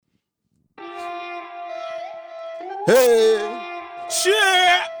Hey. Shit.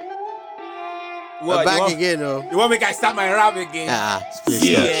 What, back again, though. You want me to start my rap again? Yeah,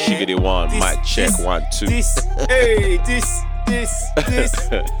 Shiggity one, mic check 1 2. This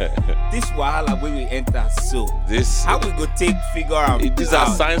wahala when we enter so. This how we go take figure out. These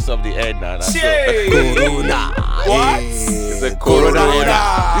are signs of the end now. Corona. What? It's a Corona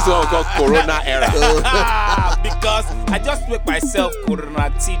era. This is what we call Corona era. Because I just make myself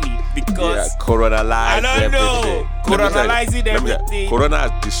Quarantini because Coronalize I don't everything. know. Coronalizing everything. Corona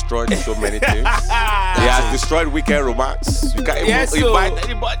has destroyed so many things. It has destroyed weekend romance. You can't even invite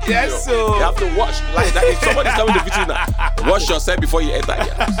anybody. Yes, so you have to watch like that. If somebody's coming to visit you now, wash yourself before you enter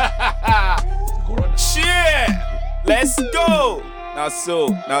your house. Corona. Shit. Let's go. Now so.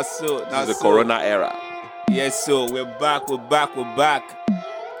 This is the Corona era. Yes, so we're back.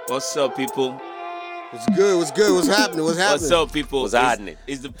 What's up, people? What's good? What's happening? What's up, people? What's happening?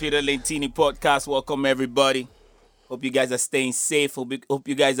 It's the Peter Lentini podcast. Welcome, everybody. Hope you guys are staying safe. Hope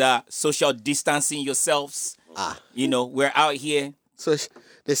you guys are social distancing yourselves. You know, we're out here. So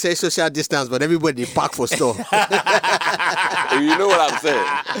they say social distance, but everybody park for store. You know what I'm saying?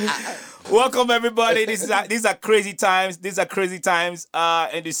 Welcome, everybody. These are crazy times. In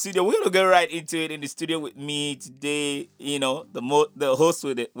the studio, we're gonna go right into it. In the studio with me today, you know, the host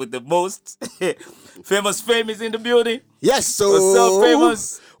with the most famous in the building. Yes, so what's up,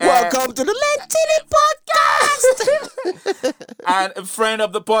 famous? Welcome to the Lentini podcast. And a friend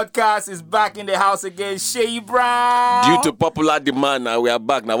of the podcast is back in the house again, Shay Brown. Due to popular demand, now we are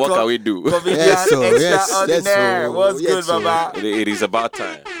back. Now what can we do? Extraordinaire. What's good, Baba? It is about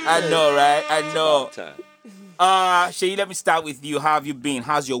time. I know, right? I know. It's about time. Shay, let me start with you. How have you been?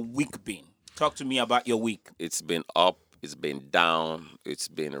 How's your week been? Talk to me about your week. It's been up. It's been down. It's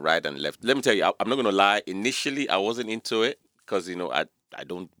been right and left. Let me tell you, I'm not going to lie. Initially, I wasn't into it because, you know, I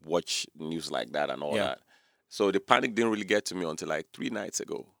don't watch news like that and all that. So the panic didn't really get to me until like 3 nights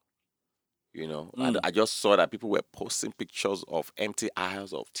ago. You know, I just saw that people were posting pictures of empty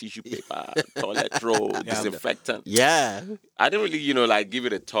aisles of tissue paper, toilet roll, disinfectant. Yeah. I didn't really, you know, like give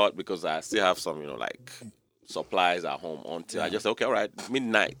it a thought because I still have some, you know, like supplies at home until I just said, okay, all right,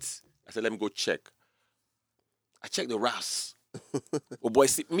 midnight. I said, let me go check. I checked the RAS. Oh boy,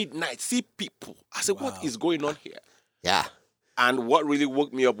 see, midnight, see people. I said, what is going on here? Yeah. And what really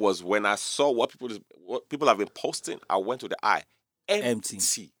woke me up was when I saw what people have been posting, I went to the eye.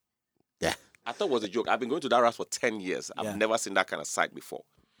 Empty. Yeah. I thought it was a joke. I've been going to that RAS for 10 years. I've never seen that kind of sight before.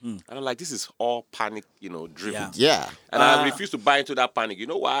 And I'm like, this is all panic, you know, driven. Yeah. And I refuse to buy into that panic. You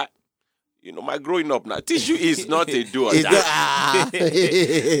know what? You know, my growing up now, tissue is not a do or die.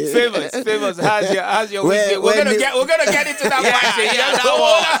 Famous. How's your week? We're gonna get into that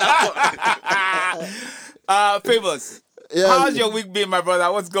part. Famous. Yeah. How's your week been, my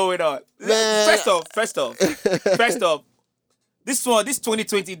brother? What's going on? First off. This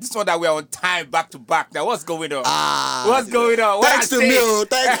 2020, this one that we're on time back to back. Now, what's going on? What's going on? Thanks to me.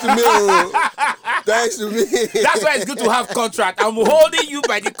 Thanks to me. That's why it's good to have contract. I'm holding you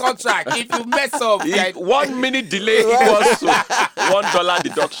by the contract. If you mess up, 1 minute delay equals to $1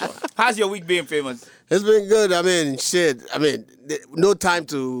 deduction. How's your week been, famous? It's been good. I mean, no time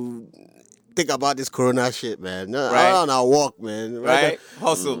to think about this corona shit, man. Right. I'm on our walk, man. Right?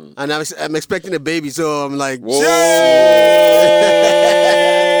 Hustle. And I'm expecting a baby, so I'm like, whoa.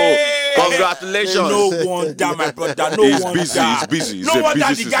 Congratulations. No wonder, my brother. He's busy. No wonder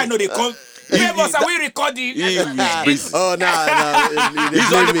the guy know they come. Famous, are we recording? He's busy. Oh, no.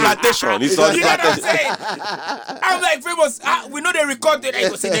 He's on the plantation. You know what I'm saying? I'm like, Famous, we know they recorded. I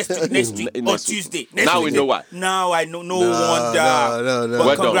go say next week on Tuesday. Now we know what. Now I know. No wonder. No.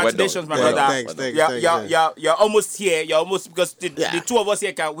 But congratulations, my brother. Thanks. You're almost here. You're almost, because the two of us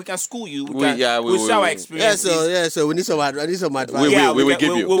here, we can school you. We'll share our experiences. Yeah, so we need some advice. We will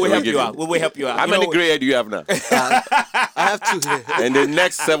give you. We will help you out. We will help you out. How many gray hair do you have now? I have 2 here. In the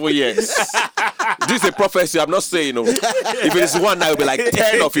next 7 years. This is a prophecy. I'm not saying, if it is one now, it'll be like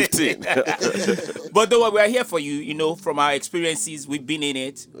 10 or 15. But though we are here for you, you know, from our experiences, we've been in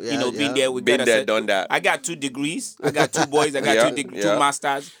it. Been there. We've been there, done that. I got 2 degrees. I got 2 boys. I got 2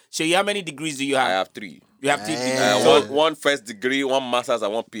 masters. Shay, how many degrees do you have? I have 3. You have 3 degrees. One first degree, 1 master's,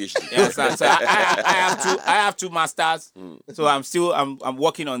 and 1 PhD. Yeah, so I have 2 masters. So I'm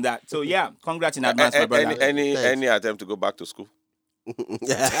working on that. So yeah, congrats in advance, my brother. Any attempt to go back to school?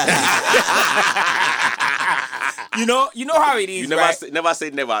 You know how it is. You never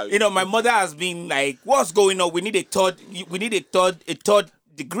say never. You know, my mother has been like, "What's going on? We need a third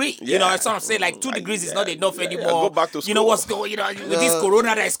degree." You know, that's what I'm saying. Like 2 degrees is not enough anymore. Go back to school. You know what's going on with this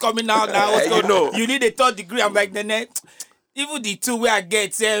corona that is coming out now? You need a 3rd degree. I'm like, Nene, Even the two where I get,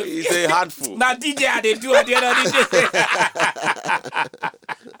 It's a handful. now DJ I they do at the end of the day.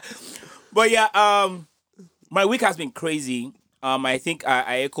 But yeah, my week has been crazy. I think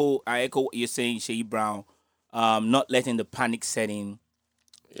I echo what you're saying, Shay Brown. Not letting the panic set in.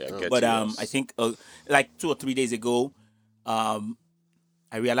 Yeah, But I think like 2 or 3 days ago, I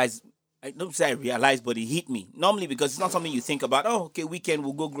realized. I don't say I realized, but it hit me. Normally, because it's not something you think about. Oh, okay, weekend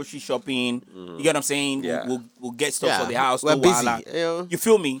we'll go grocery shopping. You get what I'm saying? Yeah. We'll get stuff for the house. We're no busy. wahala. You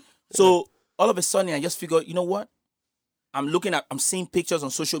feel me? So all of a sudden, I just figured, you know what? I'm seeing pictures on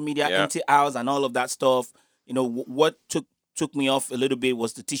social media, empty house and all of that stuff. You know what took me off a little bit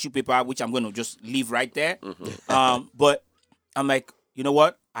was the tissue paper, which I'm going to just leave right there. But I'm like, you know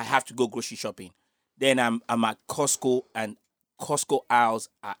what? I have to go grocery shopping. Then I'm at Costco, and Costco aisles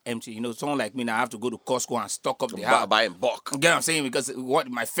are empty. You know, someone like me now, I have to go to Costco and stock up the house. Buy in bulk. You get what I'm saying? Because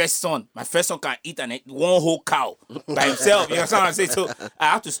my first son can eat one whole cow by himself. You know what I'm saying? So I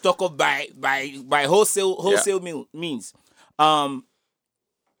have to stock up by wholesale means.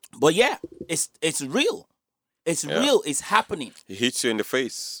 But yeah, it's real. It's real. It's happening. He hits you in the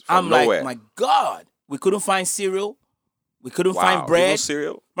face from I'm nowhere. like, my God, we couldn't find cereal. We couldn't Wow, find bread. no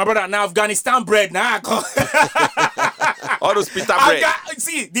cereal? My brother, now Afghanistan bread. Now All those pita bread.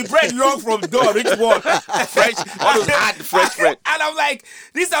 See, the bread long from door, which one? Fresh. All those hard fresh bread. And I'm like,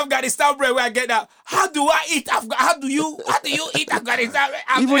 this Afghanistan bread where I get that. How do I eat How do you eat Afghanistan bread?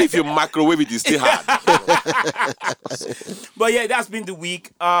 Even if you microwave it, it's still hard. But yeah, that's been the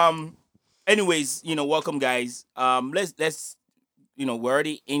week. Anyways, welcome guys. Let's we're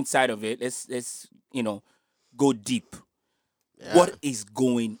already inside of it. Let's go deep. Yeah. What is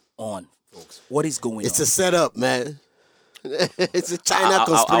going on, folks? What is going on? It's a setup, man. It's a China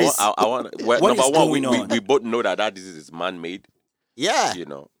conspiracy. Number one, we both know that disease is man-made. Yeah.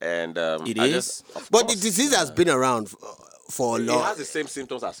 And it is. But the disease has been around for a long. It has the same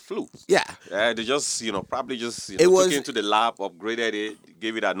symptoms as flu. Yeah. They just, probably just took it into the lab, upgraded it,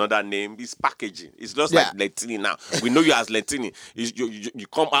 gave it another name. It's packaging. It's just like Lentini now. We know you as Lentini. You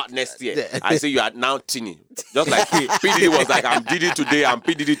come out next year. I say you are now Tini. Just like PDD was like, I'm Diddy today, I'm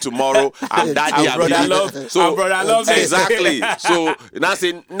PDD tomorrow, I'm Daddy, I'm Diddy. So brother love exactly. So now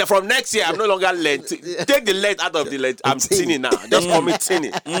saying from next year, I'm no longer Lentini. Take the Lent out of the Lent. I'm Tini now. Just call me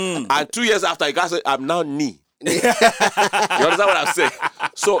Tini. And 2 years after, you guys say, I'm now Ni. You understand what I'm saying?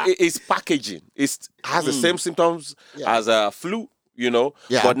 So it's packaging. It has the same symptoms as a flu,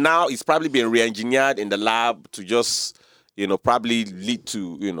 but now it's probably been re-engineered in the lab to just, probably lead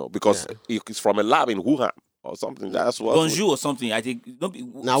to, because it's from a lab in Wuhan or something. That's what. Bonjour or something. I think.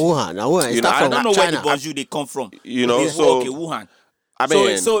 Now Wuhan. It's not I from don't know China. where the bonjour they come from. So okay, Wuhan. I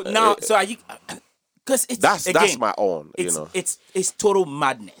mean, so are you? Because that's my own. It's total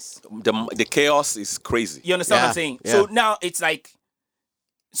madness. The chaos is crazy. You understand what I'm saying? Yeah. So now it's like,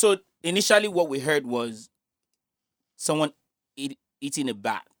 so initially what we heard was someone eating a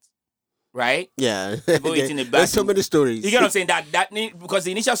bat, right? Yeah, people eating a bat. There's so many stories. You get what I'm saying? That because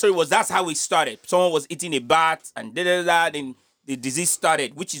the initial story was that's how it started. Someone was eating a bat and then the disease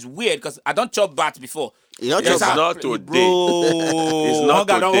started, which is weird because I don't chop bats before. It's not today. Bro, it's not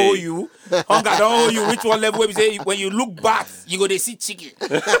Hunger today. don't owe you. Hunger don't owe you. Which one level where we say when you look back, you go to see chicken.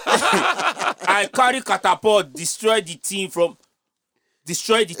 I carry catapult, destroy the team.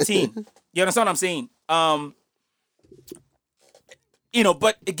 You understand what I'm saying?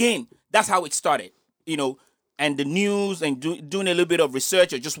 But again, that's how it started. And the news and doing a little bit of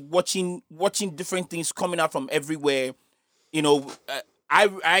research or just watching different things coming out from everywhere.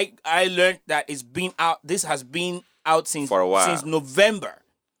 I learned that it's been out. This has been out since for a while. Since November.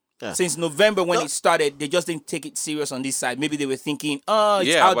 Yeah. Since November when it started, they just didn't take it serious on this side. Maybe they were thinking, it's out there in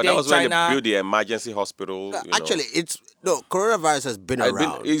China. Yeah, but that was when they built the emergency hospital. Actually, coronavirus has been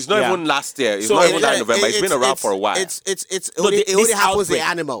around. It's not even last year. It's not even that November. It's been around for a while. It only happens in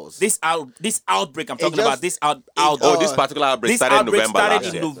animals. This outbreak I'm talking about. This outbreak. This particular outbreak started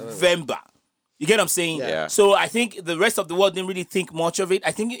in November. November. You get what I'm saying? Yeah. So I think the rest of the world didn't really think much of it.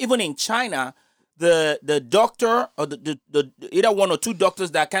 I think even in China, the doctor or the either one or two doctors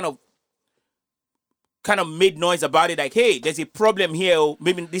that kind of made noise about it, like, hey, there's a problem here. Or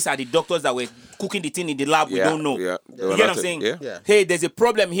maybe these are the doctors that were cooking the thing in the lab. We don't know. Yeah. You get what I'm saying? Yeah. Hey, there's a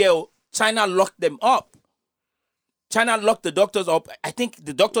problem here. China locked them up. China locked the doctors up. I think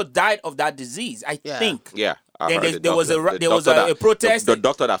the doctor died of that disease. I think. Yeah. Then there was a protest. The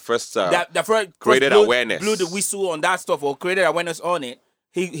doctor that first created awareness, blew the whistle on that stuff or created awareness on it.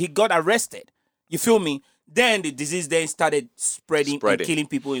 He got arrested. You feel me? Then the disease then started spreading and killing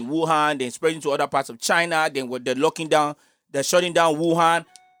people in Wuhan. Then spreading to other parts of China. Then they're locking down. They're shutting down Wuhan.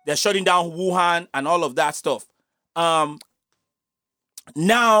 They're shutting down Wuhan and all of that stuff.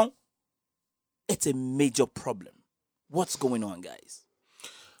 Now, it's a major problem. What's going on, guys?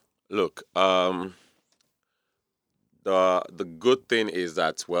 Look, the good thing is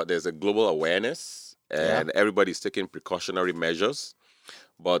that, well, there's a global awareness and everybody's taking precautionary measures.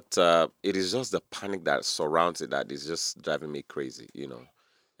 But it is just the panic that surrounds it that is just driving me crazy,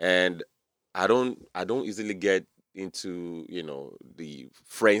 And I don't easily get into, the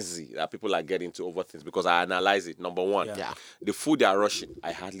frenzy that people are getting into over things because I analyze it. Number one, the food they are rushing,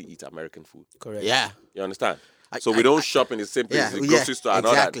 I hardly eat American food. Correct. Yeah. You understand? So we don't shop in the same place, the grocery store and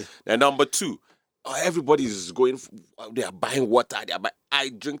all that. And number two, everybody is going. They are buying water. I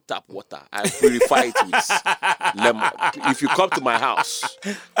drink tap water. I purify it with lemon. If you come to my house,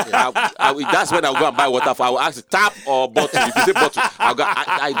 that's when I'll go and buy water. I will ask tap or bottle. If you say bottle,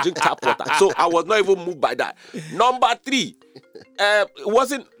 I drink tap water. So I was not even moved by that. Number three, it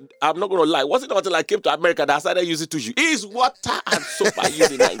wasn't. I'm not gonna lie. It wasn't until I came to America that I started using tissue. It's water and soap I use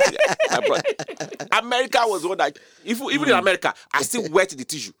in Nigeria. America was one that, even in America, I still wet the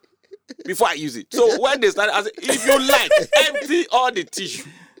tissue before I use it. So when they started, I said, if you like, empty all the tissue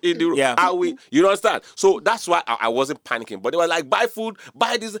in the room. Yeah. You understand? So that's why I wasn't panicking. But they were like, buy food,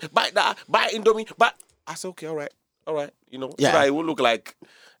 buy this, buy that, buy Indomie. But I said, okay, all right. So that it won't look like,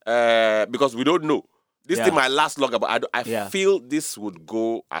 because we don't know. This thing might last longer, but I feel this would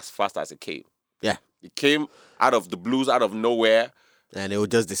go as fast as it came. Yeah. It came out of the blues, out of nowhere. And it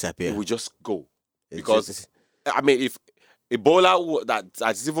would just disappear. It would just go. Because, if Ebola,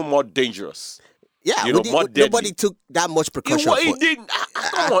 that's even more dangerous. Yeah, nobody took that much precaution. It didn't.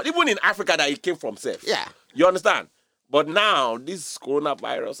 Come on, even in Africa that it came from safe. Yeah. You understand? But now, this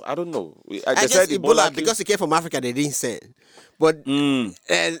coronavirus, I don't know. I guess Ebola, because it came from Africa, they didn't say it. But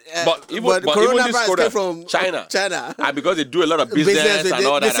coronavirus came from China. And because they do a lot of business and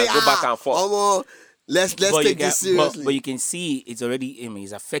all that, say, and go back and forth. Let's take this seriously. But you can see it's already,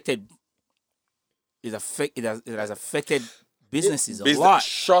 it's affected. It has affected businesses a lot.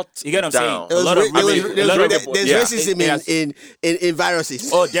 You get what I'm saying? There's racism in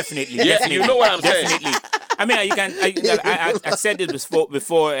viruses. Oh, definitely. Yeah, definitely. You know what I'm saying? Definitely. I mean, I said this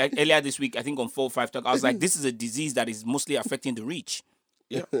before earlier this week. I think on 4-5 Talk, I was like, this is a disease that is mostly affecting the rich.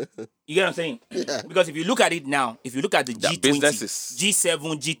 Yeah. You get what I'm saying? Yeah. Because if you look at it now, if you look at the G20,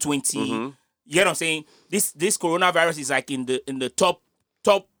 G7, G20, you get what I'm saying? This coronavirus is like in the top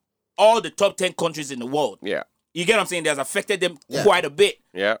all the top 10 countries in the world. Yeah. You get what I'm saying? That's affected them quite a bit.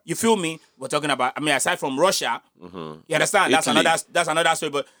 Yeah. You feel me? We're talking about, aside from Russia, you understand? Italy. That's another story.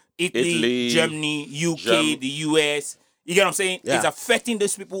 But Italy, Germany, UK, the US, you get what I'm saying? Yeah. It's affecting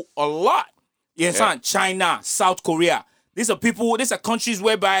these people a lot. You understand? China, South Korea. These are countries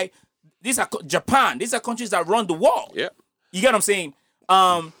whereby, Japan, these are countries that run the world. Yeah. You get what I'm saying?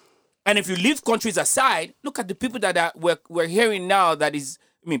 And if you leave countries aside, look at the people that we're hearing now that is,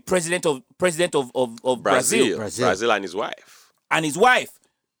 president of Brazil. Brazil and his wife.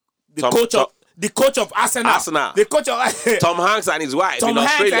 The coach of Arsenal. The coach of Tom Hanks and his wife in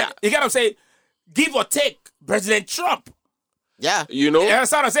Australia. You get what I'm saying? Give or take, President Trump. Yeah.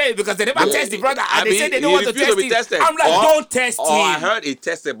 That's what I'm saying, because they never test the brother, and they say they don't want to test him. I'm like, don't test him. I heard he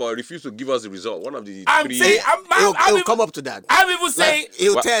tested but refused to give us the result. One of the three. He'll come up to that. I'm even saying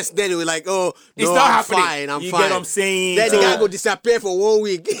he'll test, then he'll be like, oh, it's no, not I'm happening. fine, I'm you fine. Get what I'm saying? Then the guy go disappear for 1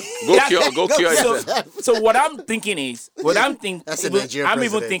 week. Go cure yourself. So what I'm thinking is, That's a Nigerian I'm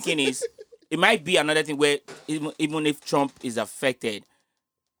even president. thinking is, it might be another thing where even if Trump is affected,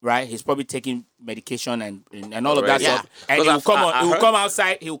 right, he's probably taking medication and all of that stuff. And he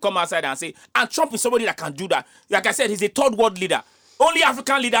will come outside and say, and Trump is somebody that can do that. Like I said, he's a third world leader. Only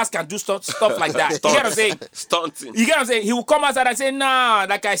African leaders can do stuff like that. You get what I'm saying? Stunting. You get what I'm saying? He will come outside and say, nah,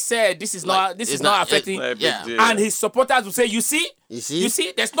 like I said, this is not affecting. And his supporters will say, you see,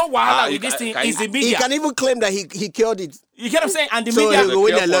 there's no wahala with this thing. It's the media. He can even claim that he killed it. You get what I'm saying? And the So media he will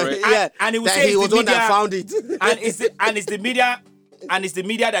win and he will that say he was the one that found it. and it's the media. And it's the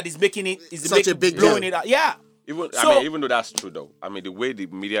media that is making it, a big blowing deal. it out. Yeah. Even though that's true though, the way the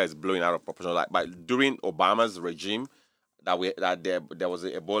media is blowing out of proportion, but during Obama's regime, there was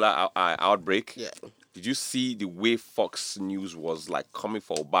an Ebola outbreak. Yeah. Did you see the way Fox News was like coming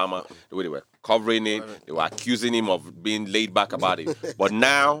for Obama? The way they were covering it, they were accusing him of being laid back about it. But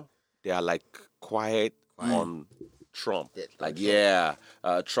now they are like quiet on Trump.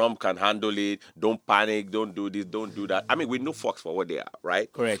 Trump can handle it. Don't panic. Don't do this. Don't do that. We know Fox for what they are,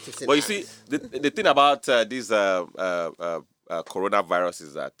 right? Correct. But you see, the thing about this coronavirus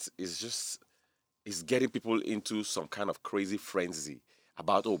is that it's getting people into some kind of crazy frenzy.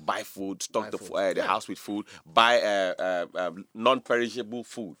 about buy food, stock the house with food, buy non-perishable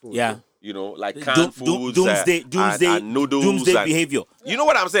food. Yeah. You know, like canned foods, doomsday and noodles. Doomsday behavior. You know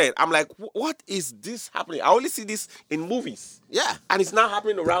what I'm saying? I'm like, what is this happening? I only see this in movies. Yeah. And it's now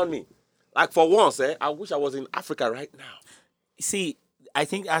happening around me. Like for once, I wish I was in Africa right now. See, I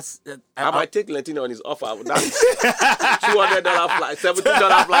think that's... I might take Lentino on his offer. That's $200 flight,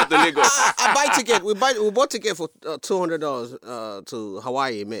 $17 flight to Lagos. I buy ticket. We bought ticket for $200 to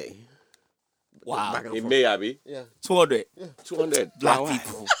Hawaii in May. Wow. In May, Abby? Yeah. 200. 200. Black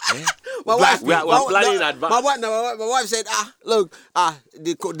people. My wife, we're planning in advance. My wife said, look,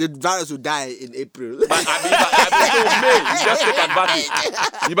 the virus will die in April. But I mean, May, you just take advantage.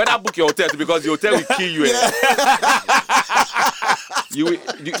 You better book your hotel because your hotel will kill you. You will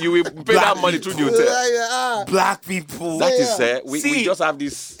pay that money through the hotel. Black people. That is, we just have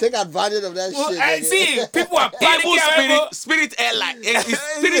this. Take advantage of that shit. I see. People are panicking. Spirit Airline.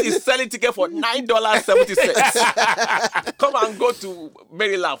 Spirit is selling ticket for $9.70. Come and go to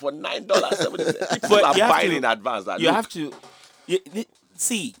Maryland for $9.70. People are buying in advance. You have to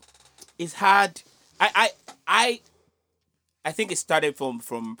see. It's hard. I think it started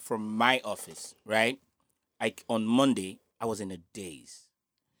from my office, right? Like on Monday, I was in a daze.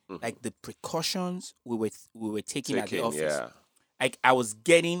 Mm-hmm. Like the precautions we were taking at the office. Yeah. Like I was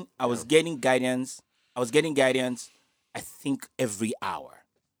getting guidance. I think every hour.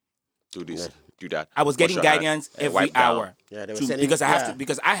 Do this, do that. I was getting guidance every hour. Yeah,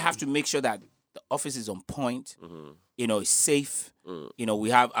 because I have to make sure that the office is on point. Mm-hmm. You know, it's safe. Mm. You know, we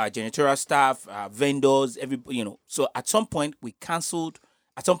have our janitorial staff, our vendors, everybody. You know, so at some point we canceled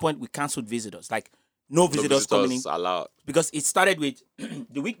visitors. Like no visitors coming in allowed. Because it started with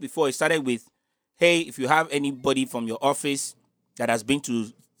the week before. It started with, hey, if you have anybody from your office that has been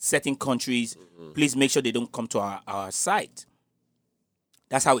to certain countries, please make sure they don't come to our site.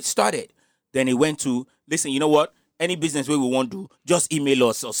 That's how it started. Then it went to, listen, you know what? Any business we want to do, just email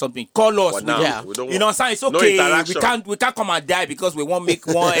us or something. Call us. We don't you know what I'm saying? It's okay. We can't come and die because we won't make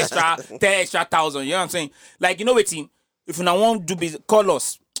 10 extra thousand. You know what I'm saying? Like, you know what, team? If you want to do business, call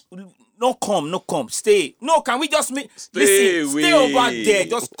us. No come. Stay. No, can we just meet? Stay over there.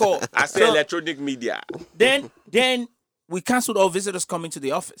 Just call. I say electronic media. Then we canceled all visitors coming to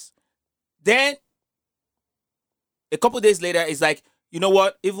the office. Then a couple of days later, it's like, you know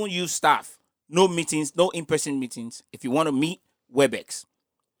what? Even you staff, no meetings, no in-person meetings. If you want to meet, WebEx.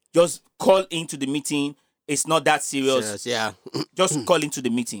 Just call into the meeting. It's not that serious. Yeah. Just call into the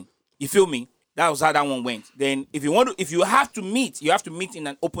meeting. You feel me? That was how that one went. Then if you have to meet, you have to meet in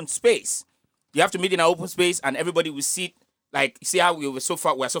an open space. You have to meet in an open space and everybody will sit. Like, see how we're so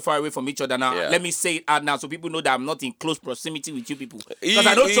far away from each other now. Yeah. Let me say it out now so people know that I'm not in close proximity with you people. Because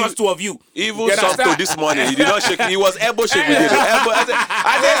I don't trust two of you. Even Softo this morning, he did not shake. He was elbow shake with it.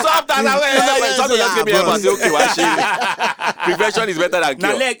 I said sometimes Softo just give me elbow. I say, okay, why shake? Prevention is better than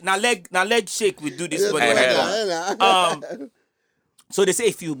cure. Now leg shake we do this morning. So they say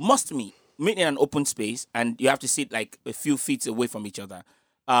if you must meet in an open space and you have to sit like a few feet away from each other.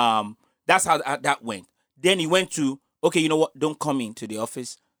 That's how that went. Then he went to, okay, you know what? Don't come into the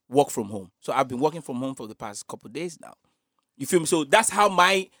office. Work from home. So I've been working from home for the past couple of days now. You feel me? So that's how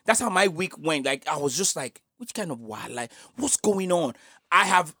my week went. Like I was just like, which kind of wild? Like what's going on?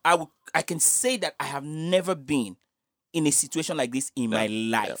 I can say that I have never been in a situation like this in my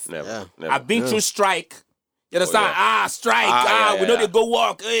life. Never. I've been through strike. You understand? Strike. We know they go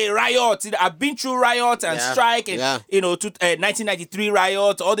work. Hey, riot. I've been through riot and strike and 1993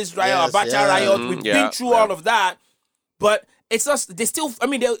 riot, all this riot, Abacha riot. We've been through all of that. But it's just there's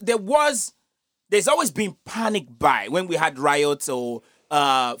always been panic buy when we had riots or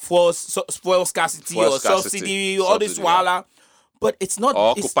fuel scarcity or subsidy, all this wala. But it's not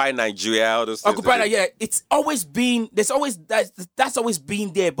Occupy Nigeria. All those Occupy Nigeria. It's always been that's always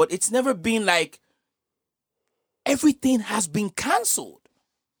been there, but it's never been like everything has been cancelled.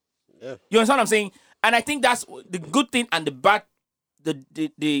 Yeah. You understand what I'm saying? And I think that's the good thing and the bad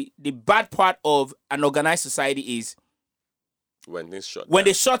bad part of an organized society is when they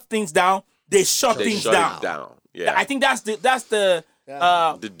shut things down, they shut things down. Yeah. I think that's the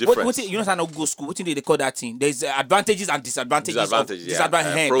the difference. You know, I don't go school. What do they call that thing? There's advantages and disadvantages. Disadvantages.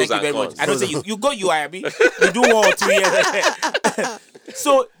 Thank you very much. I don't say you go UIB. You do 1 or 2 years.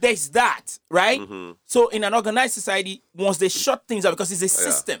 So there's that, right? Mm-hmm. So in an organized society, once they shut things down, because it's a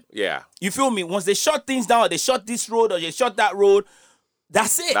system. Yeah. You feel me? Once they shut things down, or they shut this road, or they shut that road,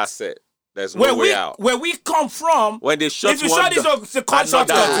 that's it. That's it. There's no way out. Where we come from, When they shut if you one shut this door, up, the cut shut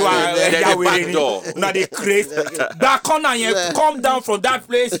another, up then the back door. Now they crazy. That corner, you come down from that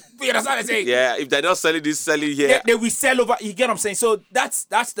place. You understand what I'm saying? Yeah, if they're not selling this, selling here. They will sell over. You get what I'm saying? So that's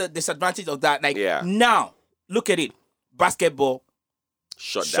the disadvantage of that. Like now, look at it. Basketball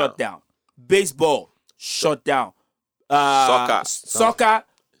shut down. Baseball shut down. Soccer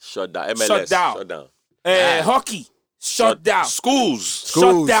shut down. MLS shut down. Shut down. Hockey shut down. Schools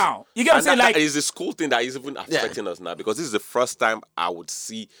Shut down. You get what I'm saying? That Like, is the school thing that is even affecting us now, because this is the first time I would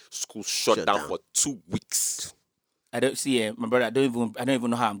see schools shut down for 2 weeks. I don't see my brother. I don't even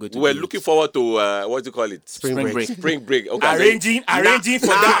know how I'm going to. We're looking forward to what do you call it? Spring break. Spring break. Okay, Arranging for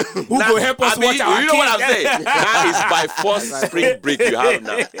that. Who will help us watch our You know kids? what I'm saying? Now is by force spring break you have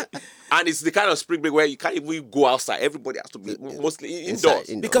now. And it's the kind of spring break where you can't even go outside. Everybody has to be mostly indoors.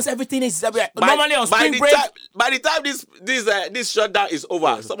 Because everything is normally on spring break. By the time this shutdown is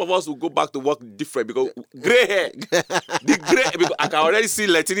over, some of us will go back to work different because gray hair. Because I can already see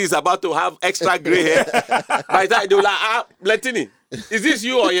Letini is about to have extra gray hair. By the time they will like, Letini, is this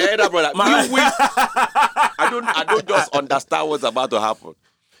you or your elder brother? I don't just understand what's about to happen.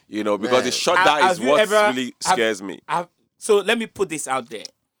 You know, because the shutdown is what really scares me. So let me put this out there.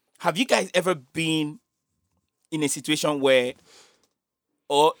 Have you guys ever been in a situation where,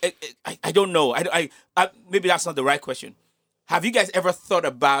 or I don't know, I maybe that's not the right question. Have you guys ever thought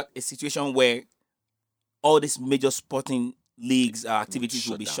about a situation where all these major sporting leagues activities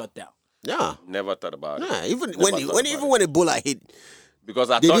will be shut down? Yeah, never thought about it. Yeah, even when Ebola hit,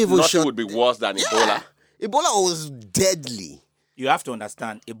 because I thought nothing would be worse than Ebola. Ebola was deadly. You have to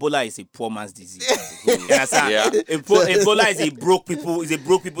understand, Ebola is a poor man's disease. You understand? Yeah. Ebola is a broke people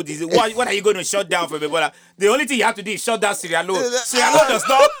disease. What are you going to shut down from Ebola? The only thing you have to do is shut down Sierra Leone. Sierra Leone does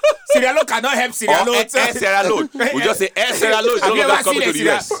not. Sierra Leone cannot help Sierra Leone. Air Sierra Leone. We just say Air Sierra Leone is no longer coming to the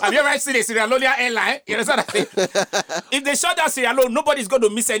US. Have you ever seen a Sierra Leonean airline? You understand that? If they shut down Sierra Leone, nobody's going to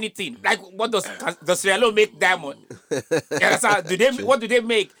miss anything. Like, what does Sierra Leone make diamond? You understand? What do they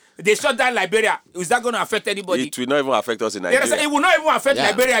make? They shut down Liberia. Is that going to affect anybody? It will not even affect us in Nigeria. It will not even affect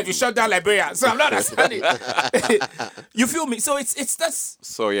Liberia if you shut down Liberia. So I'm not understanding. You feel me? So it's that's.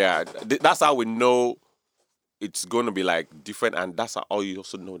 So yeah, that's how we know it's going to be like different, and that's how you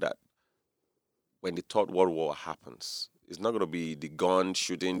also know that when the Third World War happens, it's not going to be the gun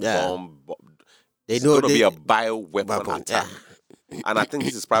shooting bomb. It's going to be a bioweapon attack. And I think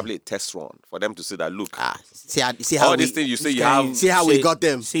this is probably a test run for them to say that, look, see how all these things you say you have. See how we got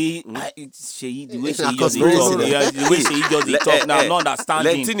them. See, the way she just talk now, I'm not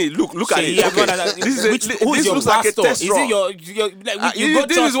understanding. Lentini, look at it. Who is your pastor? Is it your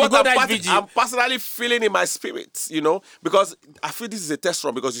this is what I'm personally feeling in my spirit, you know, because I feel this is a test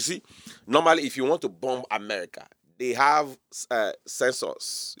run. Because you see, normally if you want to bomb America, they have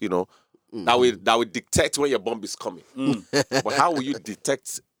sensors, you know, that will detect when your bomb is coming. But how will you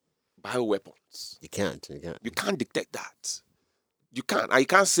detect bioweapons? You can't detect that. You can't. And you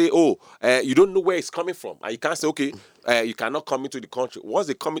can't say, you don't know where it's coming from. And you can't say, okay, you cannot come into the country. Once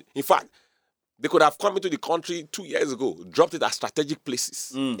they come in, in fact, they could have come into the country 2 years ago, dropped it at strategic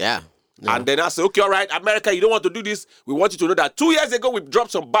places. Yeah. And then I say, okay, all right, America, you don't want to do this. We want you to know that 2 years ago, we dropped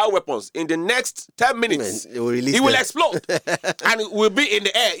some bioweapons. In the next 10 minutes, it will explode. And it will be in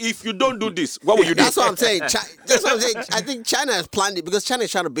the air. If you don't do this, what will you do? That's what I'm saying. I think China has planned it because China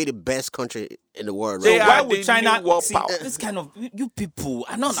is trying to be the best country in the world. Right? So why would China see this kind of, you people,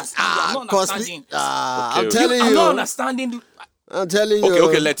 I'm not understanding. I'm telling you. I'm not understanding. I'm telling you.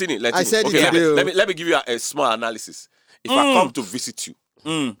 Okay, Letini. I said okay, it. let me give you a small analysis. If I come to visit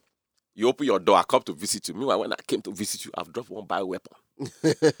you, you open your door, I come to visit you. Meanwhile, when I came to visit you, I've dropped one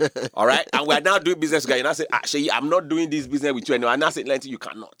bioweapon. All right? And we are now doing business together. And I say, Sheyi, I'm not doing this business with you anymore. And I say, Lenti, you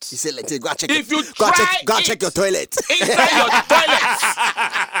cannot. He said, Lenti, go check check your toilet. Inside your toilet.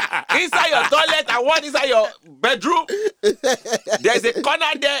 Inside your toilet and one inside your bedroom. There's a corner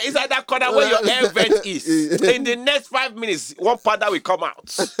there, inside that corner where your air vent is. In the next 5 minutes, one powder will come out.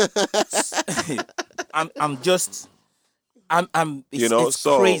 It's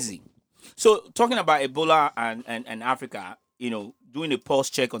crazy. So talking about Ebola and Africa, you know, doing a pulse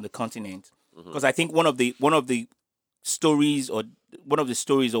check on the continent, because I think one of the stories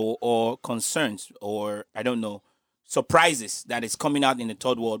or concerns or I don't know surprises that is coming out in the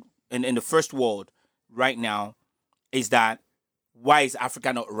third world and in the first world right now is that why is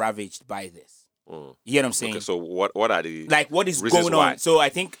Africa not ravaged by this? You get what I'm saying? Okay, so what are the what is going on? So I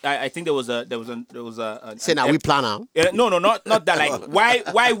think there was a say now we plan out. No, not that. Like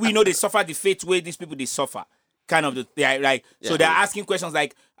why we know they suffer the fate way these people they suffer. kind of so they're asking questions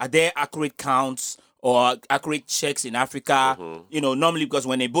like, are there accurate counts or accurate checks in Africa? Normally because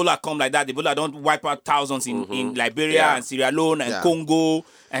when Ebola come like that, Ebola don't wipe out thousands in Liberia and Sierra Leone and Congo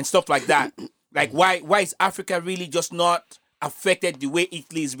and stuff like that. Like why is Africa really just not affected the way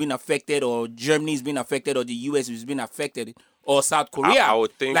Italy has been affected, or Germany has been affected, or the US has been affected, or South Korea? I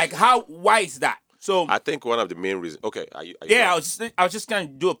would think. Like why is that? So I think one of the main reasons. Okay, are you I was just gonna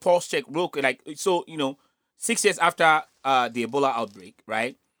do a pulse check real quick. Like 6 years after the Ebola outbreak,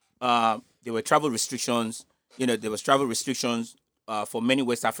 right? There were travel restrictions. There was travel restrictions for many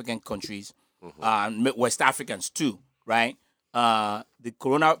West African countries, West Africans too, right? The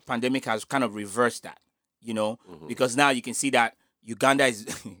corona pandemic has kind of reversed that, because now you can see that Uganda is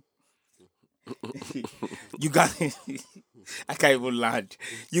Uganda. I can't even land.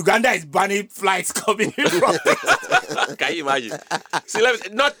 Uganda is banning flights coming in from. Can you imagine? See,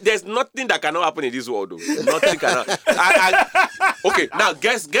 there's nothing that cannot happen in this world, though. Nothing cannot. Okay, now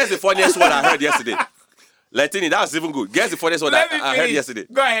guess the funniest one I heard yesterday. Latini, that was even good. Guess the funniest one I heard yesterday.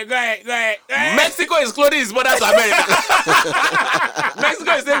 Go ahead. Mexico is closing its border to America.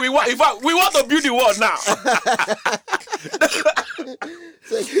 Mexico is saying we want to build the wall now.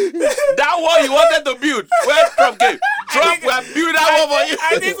 That wall you wanted to build, where Trump came. Trump will build that wall for you.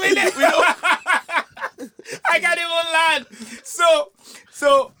 I think we know. I can't even land.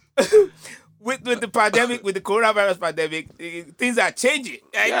 So with the pandemic, with the coronavirus pandemic, things are changing.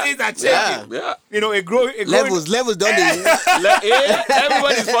 Things are changing. Yeah. A growing levels don't they?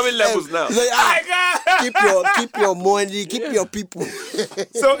 Everybody's forming levels now. Keep your money, keep your people.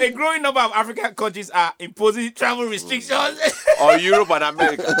 So a growing number of African countries are imposing travel restrictions. Or Europe and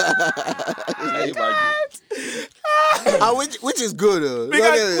America. Which is good.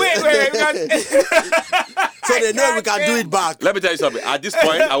 Because, wait. So they know we can do it back. Let me tell you something. At this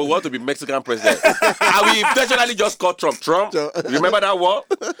point, I would want to be Mexican president. I will intentionally just call Trump. Remember that war?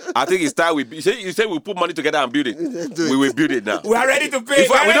 I think it's time you say we put money together and build it. We will build it now. We are ready to pay.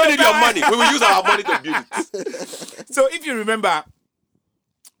 We don't need your money. We will use our money to build it. So if you remember,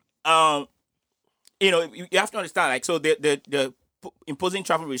 you have to understand, like, so the imposing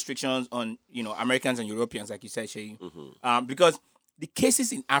travel restrictions on Americans and Europeans, like you said, Shay, because the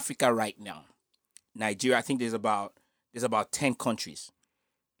cases in Africa right now, Nigeria, I think there's about 10 countries.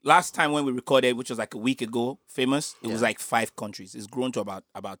 Last time when we recorded, which was like a week ago, famous, it was like 5 countries. It's grown to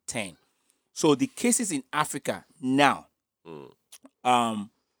about 10. So the cases in Africa now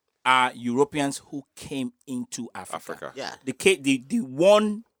are Europeans who came into Africa. Yeah. The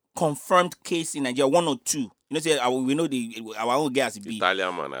one confirmed case in Nigeria, 1 or 2. We know our own guy has to be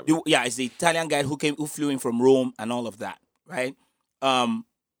Italian man. It's the Italian guy who flew in from Rome and all of that, right?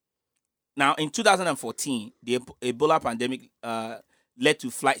 Now in 2014, the Ebola pandemic led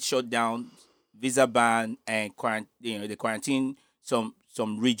to flight shutdowns, visa ban, and they quarantine some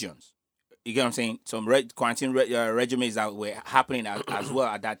regions. You get what I'm saying? Some quarantine regimens that were happening as well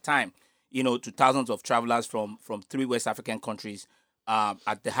at that time. To thousands of travelers from 3 West African countries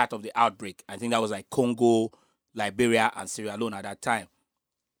at the heart of the outbreak. I think that was like Congo, Liberia, and Sierra Leone at that time.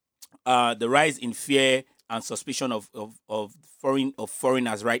 The rise in fear and suspicion of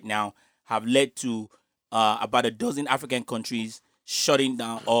foreigners right now have led to about a dozen African countries shutting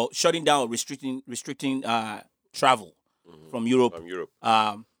down or restricting travel from Europe.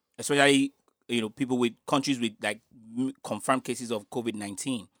 Especially people with countries with like confirmed cases of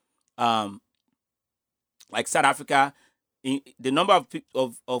COVID-19. Like South Africa, the number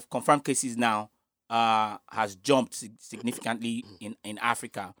of confirmed cases now has jumped significantly in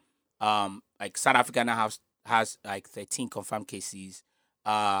Africa. Like South Africa now has like 13 confirmed cases,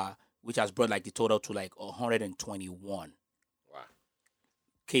 which has brought like the total to like 121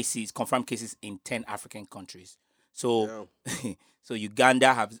 confirmed cases in 10 African countries. So, so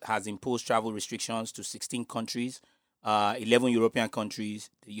Uganda has imposed travel restrictions to 16 countries, 11 European countries,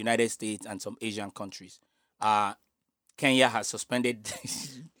 the United States, and some Asian countries. Kenya has suspended.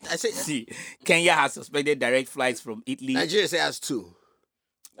 Kenya has suspended direct flights from Italy. Nigeria still has 2.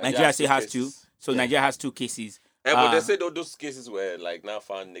 Nigeria still has 2. So Nigeria has 2 cases. But they said those cases were like now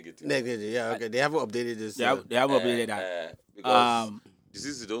found negative. Yeah, okay. They haven't updated this. They haven't updated that. Because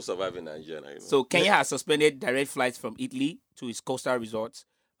diseases don't survive in Nigeria. So Kenya has suspended direct flights from Italy to its coastal resorts.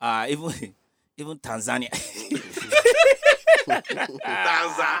 Even Tanzania.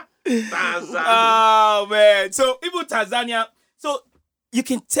 Tanzania. Oh man! So even Tanzania. So you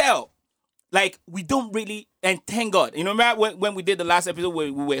can tell, like, we don't really, and thank God. Remember when we did the last episode,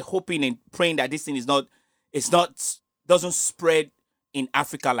 where we were hoping and praying that this thing doesn't spread in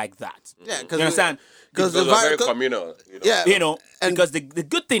Africa like that. Yeah, you understand? Because they're very communal. Yeah, because the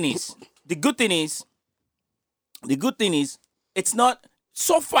good thing is The good thing is, it's not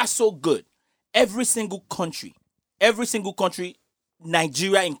so far so good. Every single country,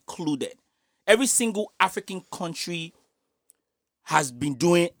 Nigeria included, every single African country has been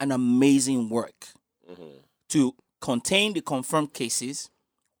doing an amazing work to contain the confirmed cases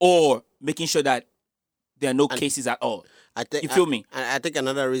or making sure that there are no cases at all. I think you feel me? I think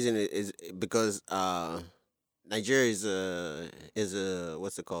another reason is because Nigeria is a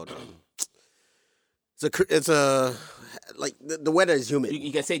what's it called? It's a like the weather is humid.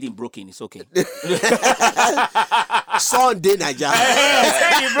 You can say it in broken. It's okay. Sunday, Nigeria.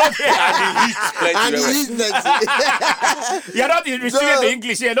 Say it in broken. And the heat plenty. You're not receiving the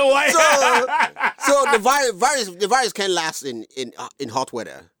English here. Don't worry. So the virus can last in hot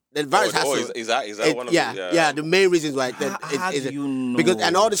weather. The virus has to. Is that one of the... The main reasons why How do you know? because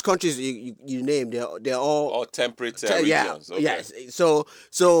and all these countries you name they're all temperate regions. Okay. Yes. So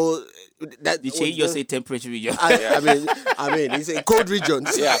that Did you just say temperature region? I mean, it's a cold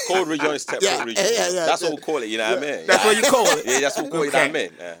regions. Yeah, cold region is temperate region. Yeah. That's what we call it. You know what I mean? That's what you call it. Yeah, that's what we call it. You know what I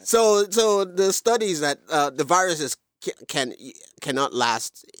mean? Yeah. So the studies that the viruses cannot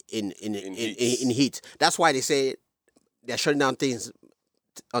last in heat. That's why they say they're shutting down things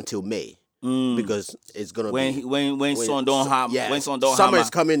until May because it's gonna be when sun don't harm. Yeah, when sun don't summer harm. is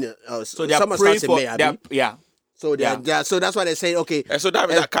coming. So they're summer praying starts in for May. So so that's why they say okay. And so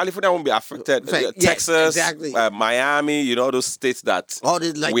that California won't be affected. Yes, Texas, exactly. Miami, those states that All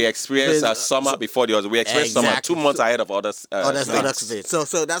this, like, we experience summer before the others. We experience summer 2 months ahead of others. Other states.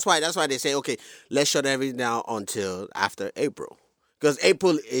 So that's why they say okay, let's shut everything down until after April. Because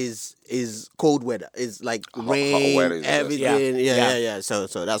April is cold weather. It's like rain, weather, everything. Yeah. So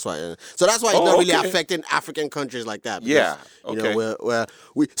that's why. So that's why it's not really affecting African countries like that. Because, where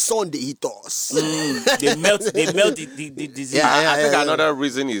we Sunday heat us. They melt the disease. I think another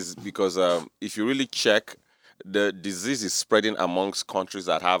reason is because if you really check, the disease is spreading amongst countries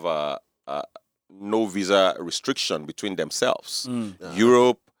that have no visa restriction between themselves.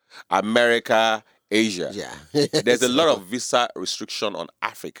 Europe, America, Asia. Yeah. There's a lot of visa restriction on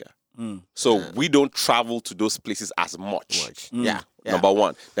Africa. So we don't travel to those places as much. Yeah. Number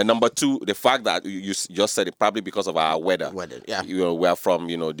one. Then number two, the fact that you just said it, probably because of our weather. Yeah. We're from,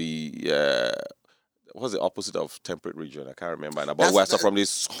 the what's the opposite of temperate region? I can't remember now. But we're from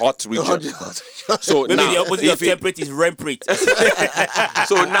this hot region. So maybe now, the opposite of temperate is remperate.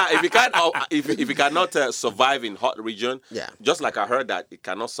 So now, if you cannot survive in hot region, just like I heard that it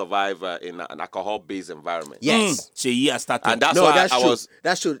cannot survive in an alcohol-based environment. Yes. So you started. And that's why that's I true. was.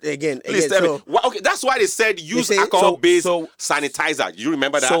 That's true. Again. Tell me. Well, okay, that's why they said use alcohol-based sanitizer. You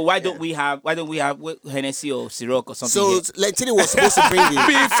remember that? So why don't we have Hennessy or Ciroc or something? So Lentini was supposed to bring it.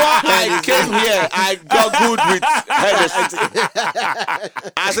 Before I came here, I got good with Hennessy.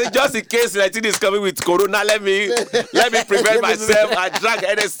 I said, just in case Lentini is coming with Corona, let me prevent myself. I drank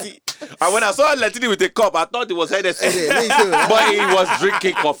Hennessy. And when I saw Lentini with a cup, I thought it was Hennessy. But he was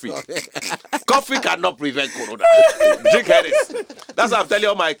drinking coffee. Coffee cannot prevent Corona. Drink Hennessy. That's what I'm telling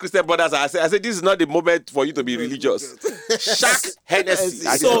all my Christian brothers. I said, this is not the moment for you to be religious. Shack Hennessy.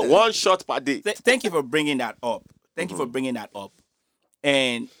 So 1 shot per day. Thank you for bringing that up.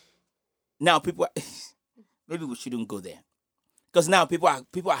 And now people maybe we shouldn't go there. Because now people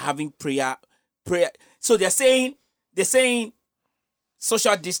are having prayer. So they're saying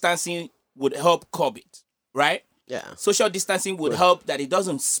social distancing would help curb it, right? Yeah. Social distancing would help that it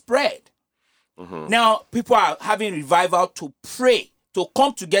doesn't spread. Now people are having revival to pray, to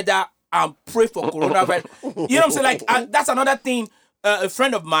come together and pray for coronavirus. You know what I'm saying? Like that's another thing. A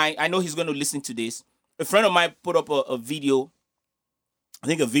friend of mine, I know he's going to listen to this. A friend of mine put up a video. I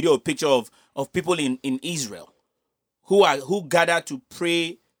think a picture of people in Israel who gather to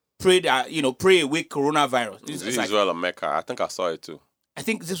pray that pray away coronavirus. Is it Israel or Mecca? I think I saw it too. I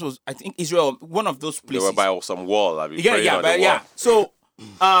think Israel, one of those places. They were by some wall. Yeah. So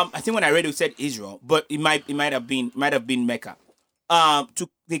I think when I read it said Israel, but it might have been Mecca.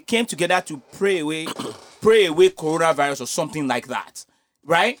 They came together to pray away coronavirus or something like that,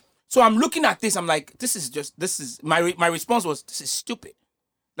 right? So I'm looking at this. I'm like, this is my response was, this is stupid.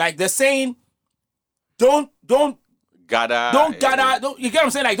 Like they're saying, don't gather. You get what I'm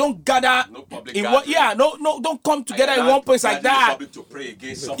saying? Like don't gather. No public in gathering. Don't come together in one place like that. To pray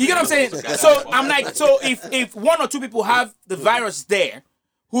against You get what I'm saying? So I'm like, so if 1 or 2 people have the virus there,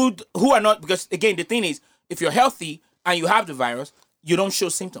 who are not, because again the thing is, if you're healthy and you have the virus, you don't show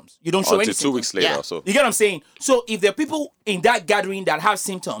symptoms. You don't show any symptoms. 2 weeks later or so. You get what I'm saying? So if there are people in that gathering that have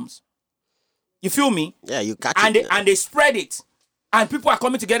symptoms, you feel me? Yeah, you catch and it. And they spread it. And people are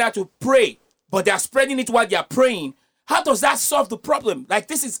coming together to pray, but they are spreading it while they are praying. How does that solve the problem? Like,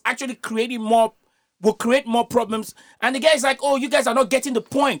 this is actually creating more will create more problems. And the guy's like, oh, you guys are not getting the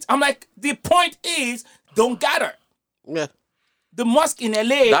point. I'm like, the point is don't gather. Yeah. The mosque in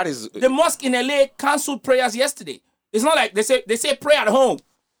LA canceled prayers yesterday. It's not like they say pray at home.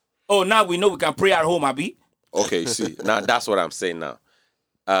 Oh, now we know we can pray at home, Abi. Okay, see, now that's what I'm saying now.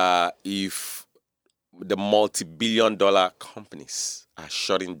 If the multi-billion-dollar companies are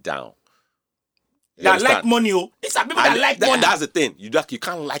shutting down, that like money, these are people that like money. That's the thing. You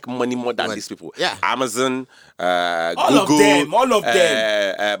can't like money more than these people. Yeah. Amazon, all Google, all of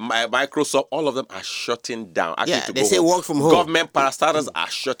them. Microsoft, all of them are shutting down. Actually, they say work from home. Government parastatals are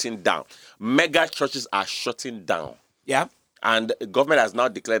shutting down. Mega churches are shutting down. Yeah. And the government has now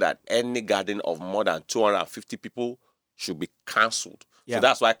declared that any gathering of more than 250 people should be cancelled. Yeah. So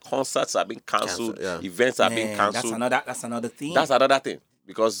that's why concerts are being cancelled, events are being cancelled. That's another thing. That's another thing.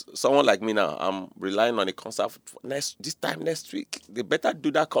 Because someone like me now, I'm relying on a concert this time next week. They better do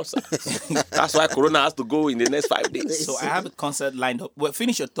that concert. That's why Corona has to go in the next 5 days. So I have a concert lined up. Well,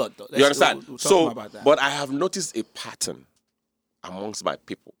 finish your thought, though. You understand? We'll talk more about that. But I have noticed a pattern amongst my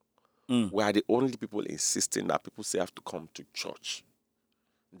people. We are the only people insisting that people say have to come to church.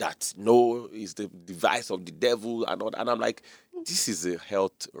 That no is the device of the devil and all that. And I'm like, this is a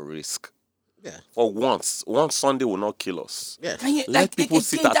health risk. Yeah. For once, one Sunday will not kill us. Yeah. Let people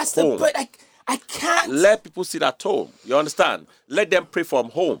sit at home. I can't. Let people sit at home. You understand? Let them pray from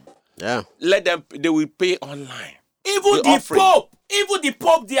home. Yeah. They will pay online. Even the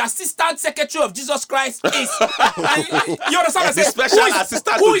Pope, the assistant secretary of Jesus Christ is. You understand? The special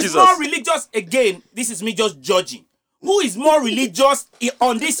assistant who to is Jesus. more religious? Again, this is me just judging. Who is more religious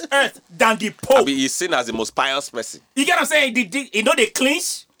on this earth than the Pope? I mean, he's seen as the most pious person. You get what I'm saying? They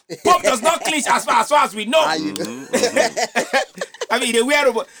clinch. Pope does not clinch as far as we know. I mean, they wear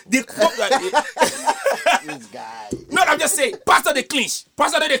the Pope. This guy. No, I'm just saying, Pastor they clinch.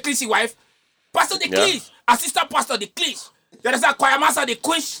 Pastor they clinch his wife. Pastor they clinch. Assistant pastor they clinch. You understand? Choir master they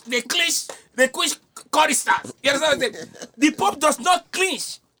clinch. They clinch choristers. You understand? The Pope does not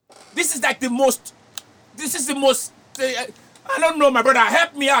clinch. This is the most. I don't know, my brother.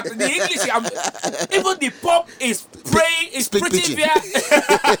 Help me out. The English, even the Pope is praying, is preaching there.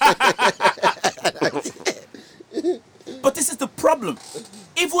 But this is the problem.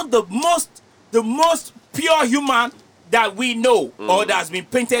 Even the most pure human that we know or that has been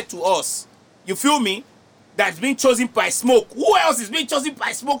painted to us, you feel me? That's been chosen by smoke. Who else is being chosen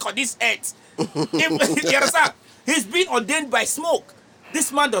by smoke on this earth? You understand? He's been ordained by smoke.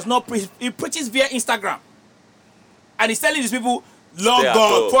 This man does not preach. He preaches via Instagram. And he's telling these people, Lord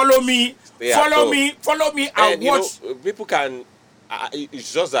God, follow me, and watch. People can,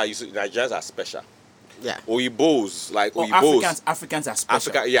 it's just that Nigerians are special. Yeah. Oyibos, like Oyibos. Africans are special.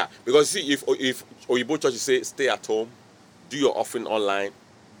 Africa, yeah. Because see, if Oyibo churches say, stay at home, do your offering online,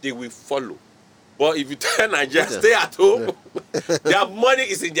 they will follow. But if you tell Nigerians, stay at home, their money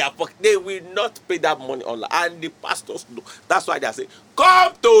is in their pocket. They will not pay that money online. And the pastors know. That's why they say,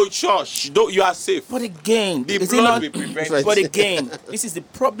 come to church. You are safe. But again, the blood will prevent. But again, this is the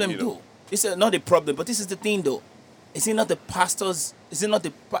problem, though. This is not the problem, but this is the thing, though. Is it not the pastors? Is it not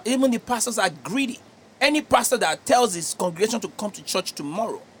even the pastors are greedy? Any pastor that tells his congregation to come to church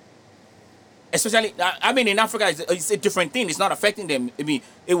tomorrow, especially, I mean, in Africa, it's a different thing. It's not affecting them. I mean,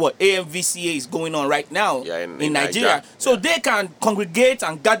 what AMVCA is going on right now in Nigeria. So they can congregate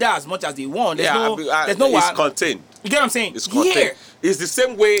and gather as much as they want. There's no it's contained. You get what I'm saying? It's contained. Here, it's the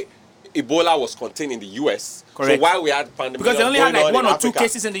same way Ebola was contained in the US. Correct. So while we had pandemic, because they only had like one or two Africa,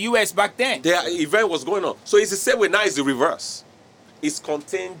 cases in the US back then. the event was going on. So it's the same way now. It's the reverse. It's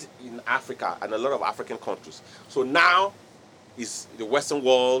contained in Africa and a lot of African countries. So now is the Western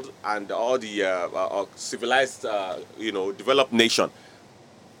world and all the civilized, developed nation,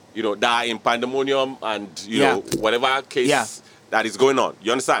 that are in pandemonium and, know, whatever case that is going on.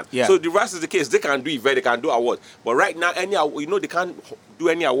 You understand? Yeah. So the rest is the case. They can do event, they can do awards. But right now, they can't do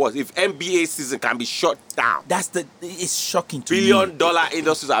any awards. If NBA season can be shut down. It's shocking to $1 me. billion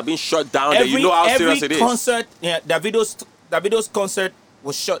industries are being shut down. You know how serious it is. Every concert, Davido's concert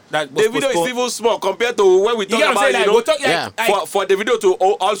was shut. Davido is even small compared to when we talk about, for Davido to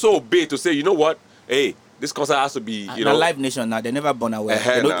also obey to say, you know what, hey, this concert has to be, Live Nation now, they never born away.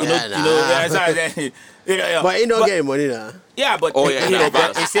 But he not getting money now. Yeah, but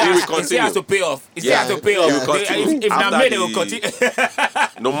he still has to pay off. He still has to pay off. If not made, they will continue.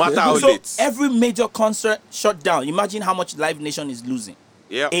 No matter how late. Every major concert shut down. Imagine how much Live Nation is losing.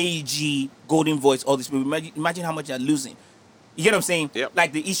 Yeah. AEG, Golden Voice, all these people. Imagine how much they're losing. You get what I'm saying? Yep.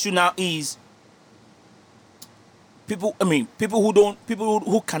 Like the issue now is people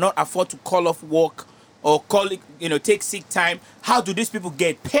who cannot afford to call off work or take sick time. How do these people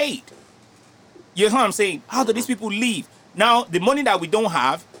get paid? You know what I'm saying? How do these people live? Now, the money that we don't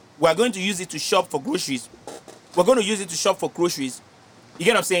have, we're going to use it to shop for groceries. We're going to use it to shop for groceries. You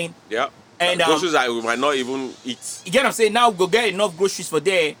get what I'm saying? Yeah. And groceries that we might not even eat. You get what I'm saying? Now we'll get enough groceries for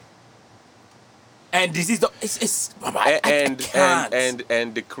there. And this is the I can't.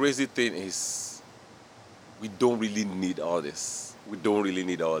 And the crazy thing is, we don't really need all this. We don't really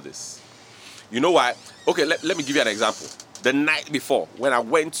need all this. You know why? Okay, let me give you an example. The night before, when I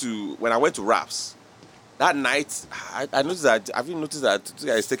went to Raps, that night I noticed that. Have you noticed that this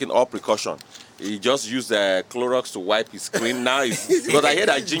guy is taking all precaution? He just used Clorox to wipe his screen. Now because I hear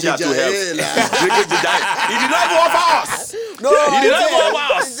that ginger too helps. Drinking ginger. He did not even offer us. No, he did not even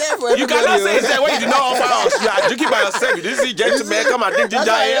offer us. You cannot say it's it's there when you did not offer us. You are drinking by yourself. You didn't see gentlemen come and drink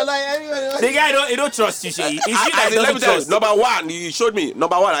ginger ale. The guy he don't trust you, Shay. Let me tell you, number one, he showed me.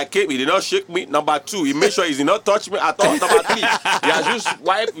 Number one, I came. He did not shake me. Number two, he made sure he did not touch me at all. Number three, he has just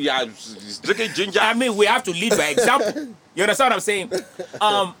wiped. He's drinking ginger. I mean, we have to lead by example. You understand what I'm saying?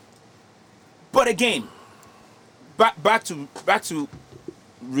 But again, back to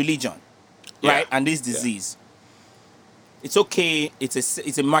religion, right? And this disease. It's okay.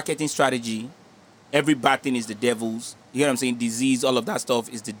 It's a marketing strategy. Every bad thing is the devil's. You know what I'm saying? Disease, all of that stuff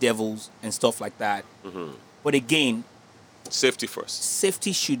is the devil's and stuff like that. Mm-hmm. But again, safety first.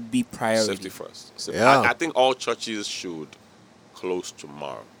 Safety should be priority. Safety first. Yeah. I think all churches should close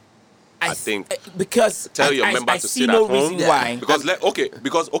tomorrow. I think because tell your members to sit at home. I see no reason why.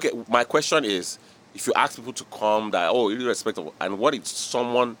 Because my question is, if you ask people to come, that irrespective, and what if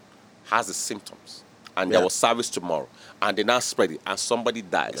someone has the symptoms and there was service tomorrow and they now spread it and somebody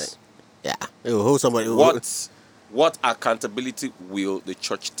dies? Yeah, who somebody? What accountability will the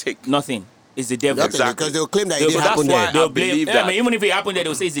church take? Nothing. It's the devil. Exactly. Because they'll claim that it didn't happen there. They'll blame. I mean, even if it happened there,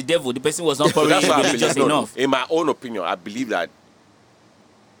 they'll say it's the devil. The person was not probably religious enough. In my own opinion, I believe that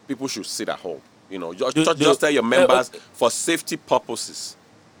people should sit at home. Just tell your members for safety purposes.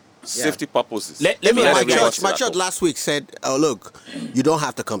 Safety purposes. Let me my church last week said, "Oh, look, you don't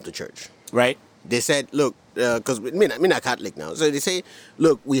have to come to church." Right. They said, "Look, because me a Catholic now, so they say,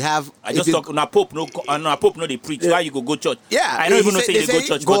 look, we have." I just talk. No Pope, no they preach. Why you go church? Yeah, I don't even know say they go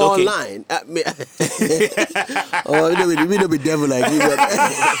church, go but okay. Online. We don't be devil like you.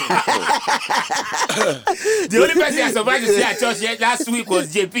 The only person I surprised to see at church last week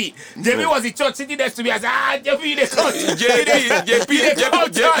was JP. JP was in church sitting next to me. I said, JP, they come.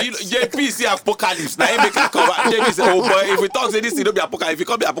 JP see apocalypse. Now he make a cover. JP say, oh boy, if we talk say this, it don't be apocalypse. If it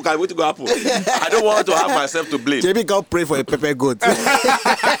can't be apocalypse, what go happen? I don't want to have myself to blame. JP can't pray for a pepper goat.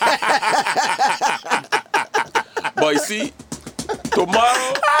 But you see,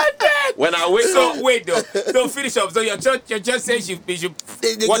 tomorrow when I wake up, wait though, don't finish up. So your church says you should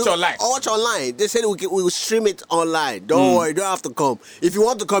watch online. Watch online. They said we will stream it online. Don't worry, you don't have to come. If you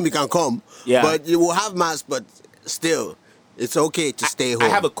want to come, you can come. Yeah. But you will have mass. But still, it's okay to stay home. I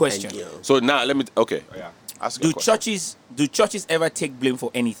have a question. And, So now let me. Okay. Yeah. Ask do churches ever take blame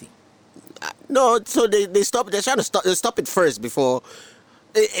for anything? No, so they stop. They're trying to stop it first before.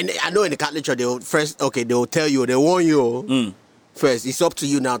 And I know in the Catholic Church they will tell you, they warn you first. It's up to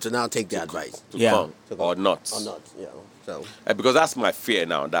you now to take the advice to come or not. Yeah. So because that's my fear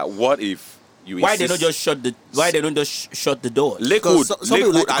now. That what if you? Why they don't just shut the door? Lakewood,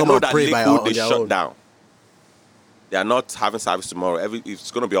 I know that Lakewood is shut down. They are not having service tomorrow.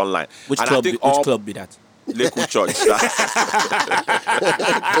 It's going to be online. Which club be that? Lakewood Church.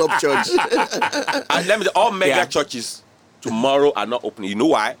 Club church. And all mega churches tomorrow are not opening. You know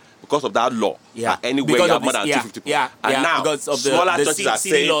why? Because of that law. Yeah. Anywhere you have more than 250 people. Yeah. And now because of smaller churches are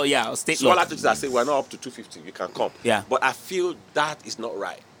saying law, state law. Smaller churches are saying we're not up to 250. You can come. Yeah. But I feel that is not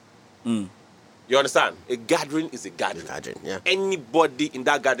right. You understand? A gathering is a gathering. Yeah. Anybody in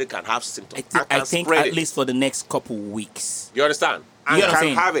that gathering can have symptoms. I think at least for the next couple weeks. You understand? And you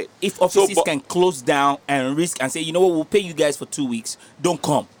can have it. If offices can close down and risk and say, you know what, we'll pay you guys for 2 weeks. Don't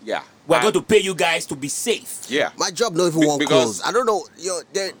come. Yeah. We're going to pay you guys to be safe. Yeah. My job not even won't close. I don't know.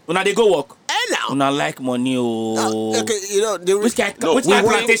 Now they go work. Now. Now like money. Okay, which kind of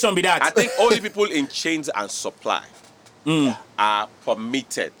plantation be that? I think only people in chains and supply are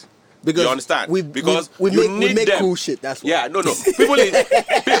permitted. Because you understand? We make them. Cool shit. That's why. Yeah, no. People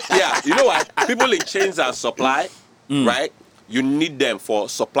you know what? People in chains and supply, right? You need them for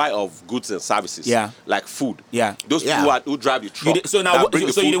supply of goods and services. Yeah. Like food. Yeah. Those people who drive the truck.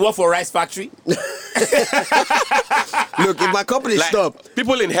 You work for a rice factory? Look, if my company stop,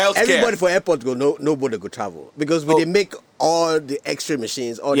 people in healthcare, everybody for airport go, nobody go travel. Because they make all the X-ray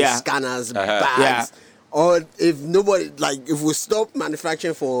machines, all the scanners, bags. Or if we stop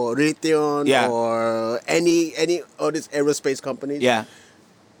manufacturing for Raytheon or any of these aerospace companies,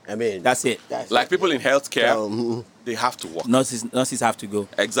 I mean, That's it. Like people in healthcare, they have to work. Nurses have to go.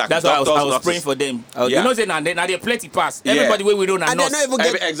 Exactly. That's why I was Doctors, praying for them. Yeah. You know, say now they plenty pass. Everybody we don't know. and they're not even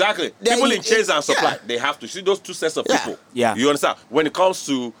getting. Exactly. People in chains and supply, they have to see those two sets of people. Yeah. You understand? When it comes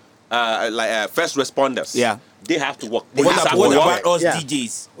to first responders, they have to work. What Police have about to work. us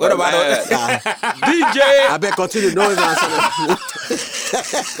DJs? What about us? DJ? I better continue knowing that.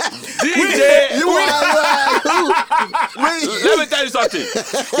 DJ? You Let me tell you something.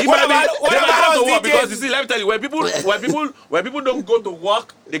 They What about have to us work DJs? because you see, let me tell you, when people don't go to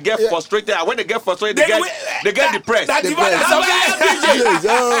work, they get frustrated. And when they get frustrated, they get depressed. That's That's why I have DJ.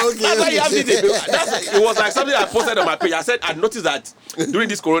 Oh, okay. That's why you have DJ. It was like something I posted on my page. I said I noticed that during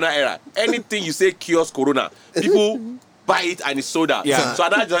this Corona era, anything you say cures Corona, people buy it and it's sold out. Yeah. So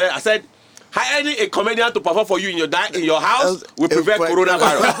I said, hiring a comedian to perform for you in your house will prevent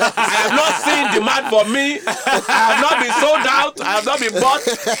coronavirus. I have not seen demand for me. I have not been sold out. I have not been bought.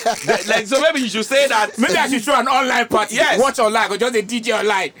 So maybe you should say that. Maybe I should throw an online party. Yes. Watch online or just a DJ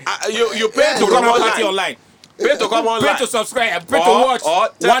online. You pay to come Party online. online. Pay to come online. Pay to subscribe. Pay to watch $1 or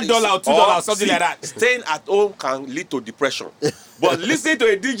 $2, something like that. Staying at home can lead to depression. But listening to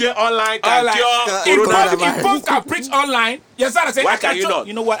a DJ online can cure If coronavirus. Pope can preach online, yes, I say. Why can you not?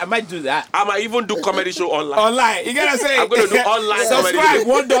 You know what? I might do that. I might even do comedy show online. Online, you gotta say. I'm going to do online comedy subscribe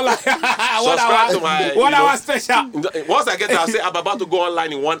show. $1. Subscribe to my 1 hour special. Once I get there, I'll say I'm about to go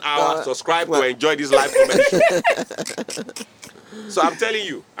online in 1 hour. Subscribe to enjoy this live comedy show. So I'm telling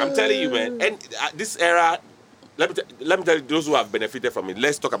you, man. And this era, let me tell you those who have benefited from it.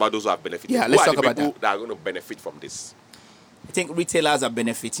 Let's talk about those who have benefited. Yeah, who let's are talk the about people that. that are going to benefit from this? I think retailers are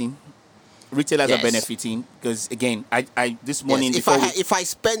benefiting. Retailers are benefiting because again, I this morning Yes, if I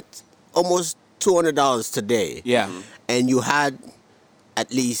spent almost $200 today, and you had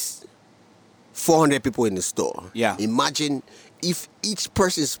at least 400 people in the store, imagine if each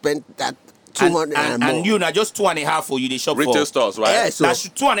person spent that 200 and more. And you now just 2.5 for you they shop Retail for stores, right? Yeah, so that's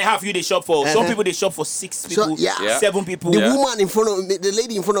 2.5 you they shop for. Some people they shop for 6 people, 7 people. the woman in front of me, the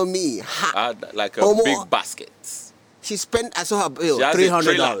lady in front of me, Like a big basket. she spent, I saw her bill, She has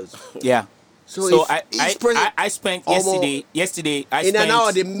a $300. Yeah. So So if each person I spent almost- yesterday I in spent an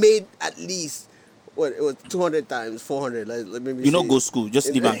hour they made at least what it was 200 times 400. Let me you know see. go school.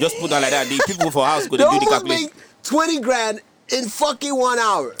 Just leave them. Just put that like that. The people for house go They to do the almost calculation. make 20 grand in fucking 1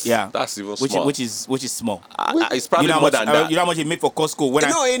 hour. Yeah. That's even small. Which is small. It's probably you know how more much, than that. You know how much you make for Costco when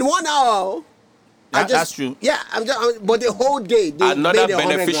No, in 1 hour. that's true. Yeah, but the whole day they Another made 100 grand.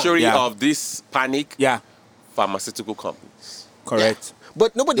 beneficiary Yeah. of this panic, pharmaceutical companies. Correct.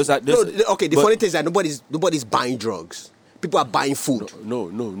 But nobody. Those are- okay, the but- funny thing is that nobody's buying drugs. People are buying food. No.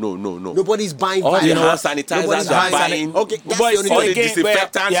 Nobody's buying All the vitamins. hand sanitizers Nobody's you are buying. buying. Okay, that's But the only all thing. the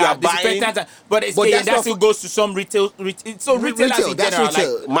disinfectants you are buying. But it's But again, that's that not still for- goes to some retailers Retail, in that's general.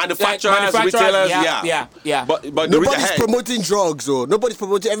 retail. Like, Manufacturers, manufacturers, retailers, yeah. But the Nobody's retail- promoting drugs, though. Nobody's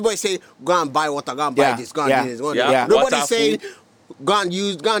promoting. Everybody say, go and buy water, go and buy this, go and do this. Go and do Yeah. that. Nobody's Water, saying, food. go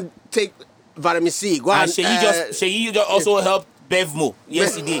and take vitamin C. Go And and Sheyi just also helped Bevmo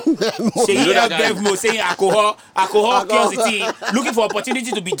yesterday. You know Sheyi that helped guy? Bevmo saying alcohol cures the thing, looking for opportunity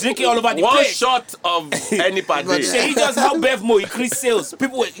to be drinking all over the One place. shot of any per day. Sheyi just helped Bevmo increase sales.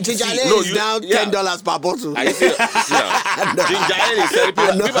 People were Ginger see, ale No, is you- down yeah. $10 per bottle. I see, ginger ale is selling.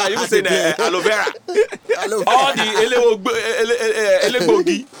 People are even saying aloe vera. All the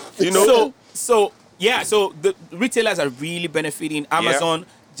elebogi, you know. So the retailers are really benefiting. Amazon,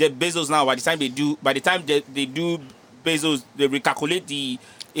 Jeff Bezos now. By the time they do Bezos, they recalculate the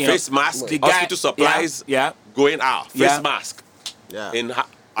Face mask, the guy, hospital supplies going out. Face mask. Yeah.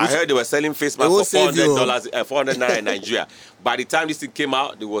 I heard they were selling face masks will for save you. $400, 400 naira in Nigeria. By the time this thing came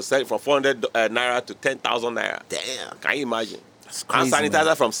out, they were selling from 400 naira to 10,000 naira. Damn. Can you imagine? crazy, And sanitizer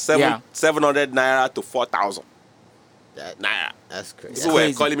man. from 700 naira to 4,000 naira. That's crazy. People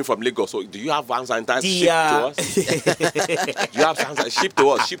were calling me from Lagos. So, do you have hand sanitizer shipped to us? Do you have hand sanitizer shipped to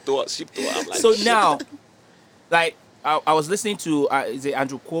us? Ship to us. I'm like, So shit. now, like I was listening to is it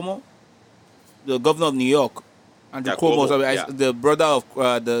Andrew Cuomo, the governor of New York, Andrew Cuomo, the brother of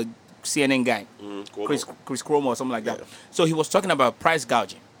the CNN guy, Cuomo. Chris Cuomo or something like that. So he was talking about price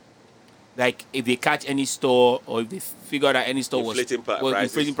gouging. Like if they catch any store or if they figure out any store was inflating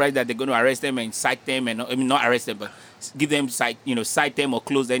price, that they're going to arrest them and cite them, and not arrest them, but give them cite them or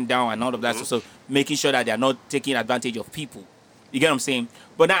close them down and all of that. So making sure that they are not taking advantage of people. You get what I'm saying?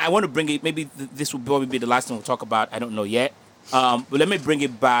 But now I want to bring it. Maybe this will probably be the last thing we'll talk about. I don't know yet. But let me bring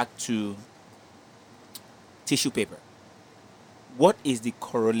it back to tissue paper. What is the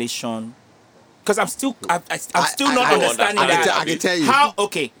correlation? Because I'm still not understanding that. I can tell you.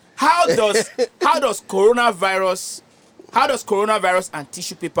 How does coronavirus how does coronavirus and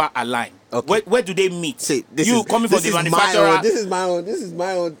tissue paper align? Okay. Where do they meet? See, this you is, coming from this the is manufacturer? This is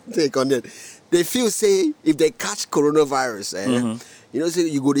my own take on it. They feel say if they catch coronavirus, you know, say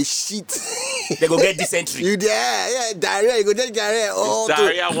you go to shit. They go get dysentery. Diarrhea. You go get diarrhea. Is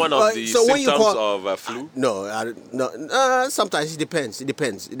diarrhea one of the symptoms of flu? No. Sometimes it depends. It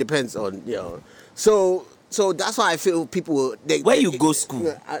depends on So that's why I feel people. Where you go school?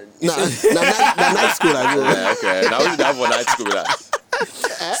 Night school. I go. Yeah, okay. Now we have one night school with that.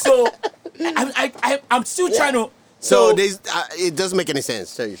 So I'm still trying to. So it doesn't make any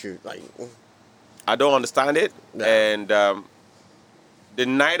sense. Tell you the truth, like. I don't understand it. Yeah. And the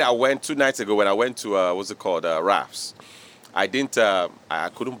night I went 2 nights ago when I went to Rafts, I didn't. I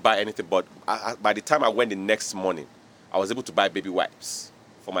couldn't buy anything. But by the time I went the next morning, I was able to buy baby wipes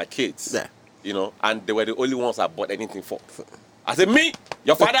for my kids. Yeah. You know, and they were the only ones I bought anything for. I said, me,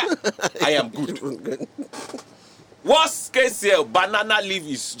 your father, I am good. Worst case here, banana leaf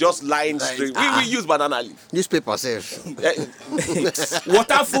is just lying straight. We use banana leaf. Newspaper safe.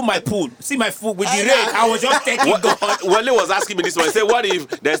 Water full my pool. See my food with the rain. I was just taking Wale was asking me this one. He said, what if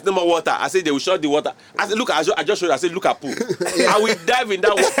there's no more water? I said, they will shut the water. I said, look, I just showed you. I said, look at pool. I will dive in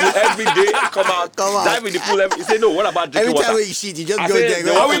that pool every day. Come out. Dive in the pool. He said, no, what about drinking water? Every time you shit, you just go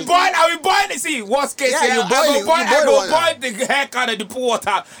there. I will boil. See, worst case here, I will boil the heck out of the pool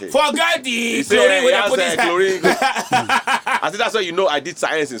water. Forget the chlorine when I put this chlorine. I think that's why you know I did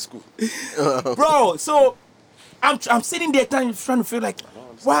science in school. Bro, so I'm sitting there trying to feel like,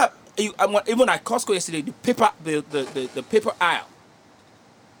 what? Even at Costco yesterday, the paper aisle,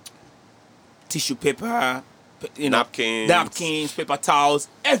 tissue paper, napkins, paper towels,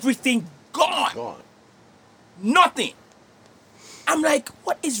 everything gone. Nothing. I'm like,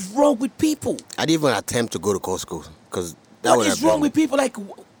 what is wrong with people? I didn't even attempt to go to Costco because what is wrong with people? Like,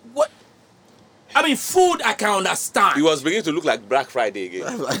 what? I mean, food I can understand. It was beginning to look like Black Friday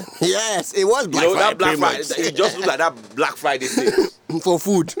again. Yes, it was Black Friday. That Black Friday. It just looked like that Black Friday thing. For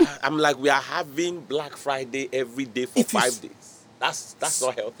food. I'm like, we are having Black Friday every day for 5 days. That's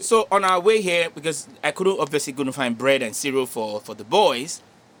not healthy. So on our way here, because I couldn't find bread and cereal for the boys,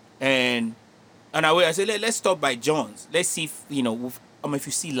 and on our way I said, let's stop by John's. Let's see if if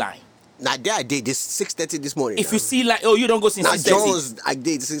you see line. Now there I did this 6:30 this morning. If you see like, you don't go since 6:30. John's, I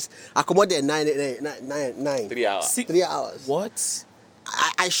did this. I come out there 9. 3 hours. 3 hours. What?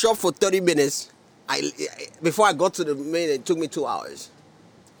 I shopped for 30 minutes. Before I got to the main, it took me 2 hours.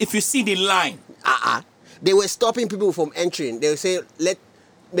 If you see the line, they were stopping people from entering. They would say, let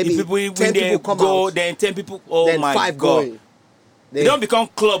maybe people, 10 people come out. Then 10 people. Oh then my 5 God! Going. They don't become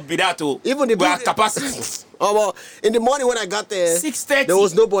club with that. Even the capacity. Well, in the morning when I got there, 6:30. there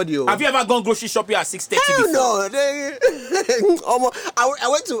was nobody. Have you ever gone grocery shopping at 6:30 before? No.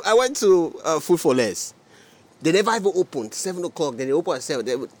 I went to Food for Less. They never even opened. 7 o'clock. Then they open at 7.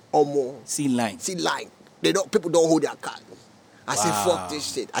 They would almost see line. People don't hold their card. I say fuck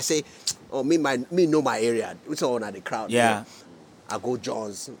this shit. I say, me know my area. It's all on the crowd. Yeah. I go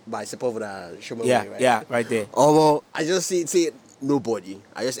John's by Sepulveda Shumaway, right? Yeah, right there. I just see nobody.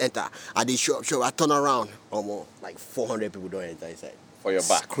 I just enter. I did shop. I turn around. Like 400 people don't enter inside. For your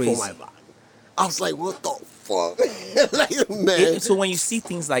back. Crazy. For my back. I was like, what the fuck? Like, man. So when you see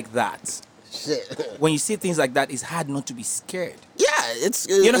things like that, it's hard not to be scared. Yeah, it's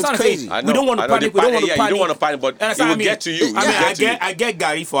crazy. We don't want to panic. You don't want to panic, but it will get to you. I get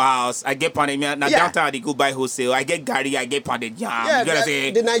Gary for house. I get panic. Now downtown they go buy wholesale. I get Gary. I get panic. Yeah,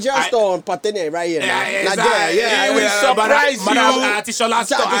 the Nigerian store on Patene right here. It will surprise you.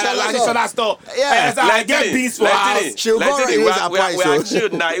 Tishola store. Yeah, I get beans for house. She'll go right here. We are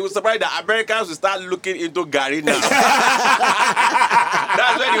chilled now. It was surprised that Americans will start looking into Gary now.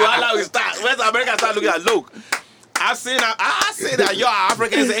 That's when the wahala will start. When Americans start looking at, look, I see that y'all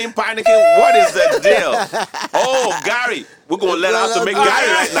Africans ain't panicking. What is the deal? Oh, Gary, we're going to learn how to make Gary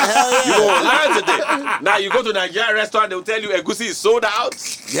right now. You're going to learn today. Now, you go to a Nigerian restaurant, they'll tell you Egusi is sold out.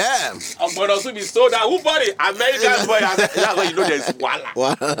 Yeah. But be sold out. Who bought it? Americans bought it. That's when you know there's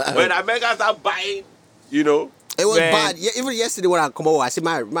wala. When Americans start buying, It was bad. Yeah, even yesterday when I come over, I see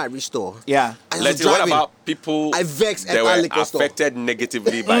my restore. Yeah. Let's see, what about people that were affected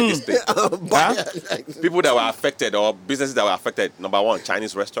negatively by this thing? People that were affected or businesses that were affected. Number one,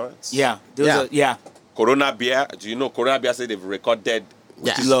 Chinese restaurants. Yeah. Corona beer. Do you know Corona beer said they've recorded?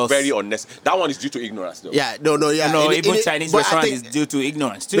 Which is very unnecessary. That one is due to ignorance, though. Yeah, no. Even Chinese restaurant is due to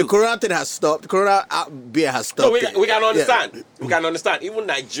ignorance too. The Corona thing has stopped. Corona beer has stopped. No, we can understand. Yeah. We can understand. Even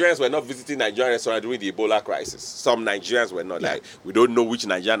Nigerians were not visiting Nigerian restaurants during the Ebola crisis. Some Nigerians were not. Like, we don't know which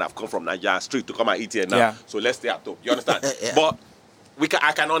Nigerian have come from Nigerian street to come and eat here now. Yeah. So let's stay at home. You understand? But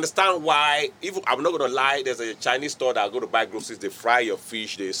I can understand why. Even I'm not gonna lie. There's a Chinese store that I go to buy groceries. They fry your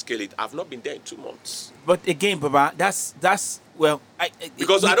fish. They scale it. I've not been there in 2 months. But again, Baba, that's well,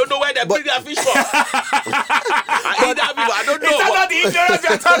 because I don't know where they bring their fish from. I eat that people. I don't know. Is that not the ignorance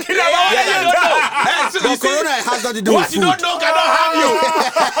you're talking about? I don't know. Hey, so But Corona has nothing to do with what food. you don't know cannot harm you.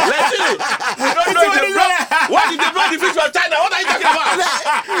 Literally, you don't know if they brought. What if they brought the fish from China? What are you talking about?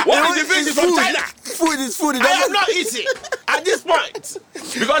 What if the fish is from China? Food is food. I am not eating at this point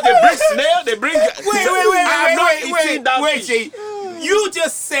because they bring snail. They bring. Wait, Shay. You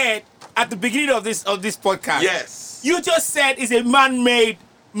just said at the beginning of this podcast. Yes. You just said it's a man-made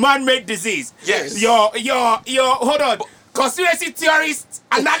disease. Yes. Your hold on. Conspiracy theorist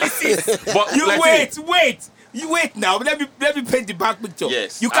analysis. But you wait now. Let me paint the back picture.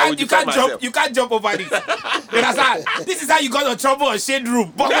 Yes. You can't jump over this. You understand? This is how you got in trouble on Shade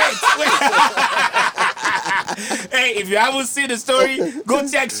Room. But wait. Hey, if you haven't seen the story, go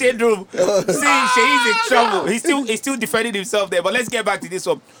check Shade Room. See, Shay's in trouble. He's still defending himself there. But let's get back to this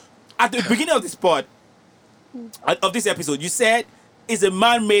one. At the beginning of this this episode, you said it's a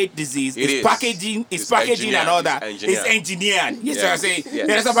man-made disease. It's packaging and all that. It's engineered. Yes, what I'm saying.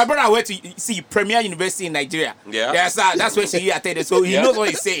 Yes. My brother went to see Premier University in Nigeria. Yeah. Yes, that's where she attended. So he knows what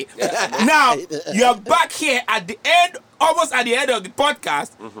he's saying. Now you're back here at the end, almost at the end of the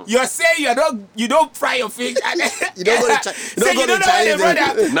podcast. Mm-hmm. You're saying you don't fry your fish. You don't go to China.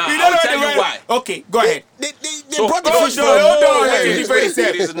 Now I'll tell you why. Okay, go ahead. They brought the fish from. Hold on.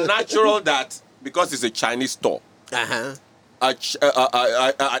 It is natural that because it's a Chinese store. Uh-huh. A Chinese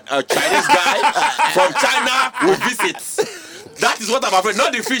guy from China will visit. That is what I'm afraid.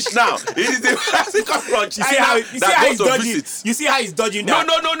 Not the fish now. It is the person from China that goes to visit. You see how he's dodging that?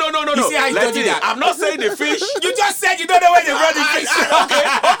 No. You see how he's dodging that? I'm not saying the fish. You just said you don't know where they brought the fish. Okay,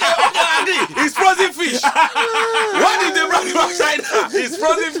 I agree. It's frozen fish. What if they brought it from China? It's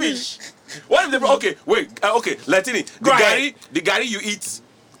frozen fish. What if they brought? Okay, wait. Okay, Latini. The gari you eat,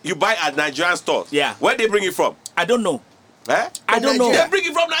 you buy at Nigerian stores. Yeah. Where they bring it from? I don't know. Eh? I don't know. They bring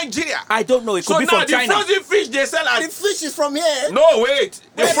it from Nigeria. I don't know. It could be from China. So now the frozen fish they sell at... The fish is from here. No, wait.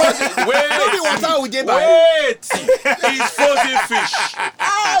 The frozen... Wait. It's frozen fish.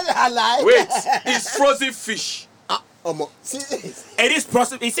 Wait. It's frozen fish. It is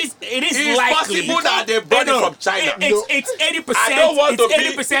possible. It is likely. Possible that they brought it from China. It's 80%. I don't want to be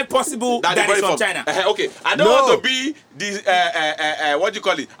 80% possible that it's from China. Okay. I don't want to be the what do you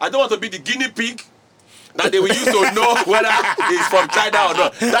call it? I don't want to be the guinea pig that they will use to know whether it's from China or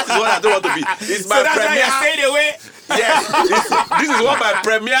not. That is what I don't want to be. It's my premier. Stayed away. Yes, this is what my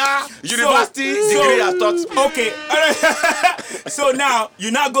premier university degree has taught me. Okay. So now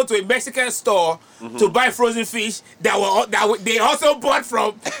you go to a Mexican store to buy frozen fish that they also bought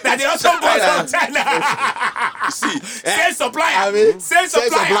from China. See, same supplier. Same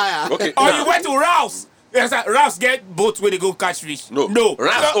supplier. Okay. Or you went to Ralph's. Yes, Ralph's get boats where they go catch fish. No.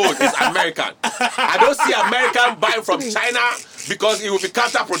 Ralph's own is American. I don't see American buying from China because it will be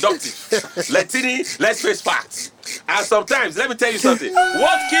counterproductive. Latini, let's face facts. And sometimes, let me tell you something.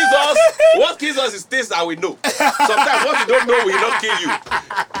 What kills us is things that we know. Sometimes what you don't know will not kill you.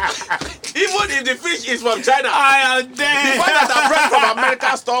 Even if the fish is from China, I am dead. The fact that I brought from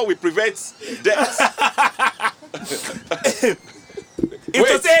American store will prevent death.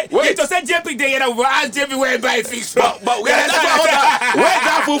 If to say JP there, we will ask JP where he buy fish from. But where's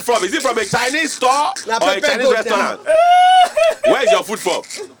that food from? Is it from a Chinese store or a Chinese restaurant? Where's your food from?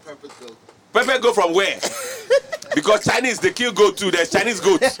 Pepper go from where? Because Chinese, they kill goat too. There's Chinese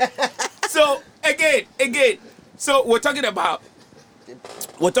goat. So again. So we're talking about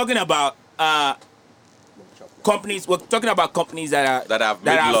companies. We're talking about companies that are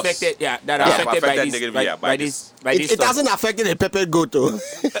affected. Yeah, that are affected by this. It hasn't affected the pepper goat though.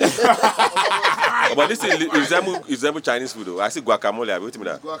 But this is resemble Chinese food though. I see guacamole.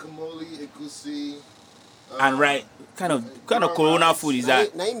 Guacamole, egusi, and right. Kind of Corona food is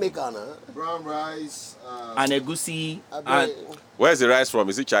that? Brown rice, and egusi. Where's the rice from?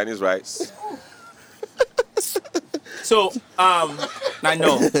 Is it Chinese rice? So, I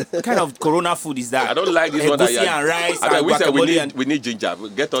know. What kind of Corona food is that? I don't like this one. Egusi and rice and guacamole. We need ginger.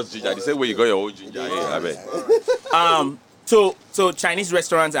 Get us ginger. The same way you got your own ginger. So Chinese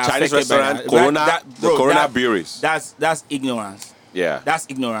restaurants are Chinese affected restaurant, by Corona, Corona berries. That's ignorance. Yeah. That's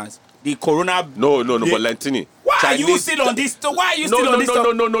ignorance. The Corona... No, but Lentini. Why are you still on this? Why are you still on this?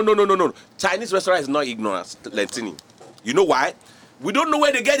 No. Chinese restaurant is not ignorance, Lentini. You know why? We don't know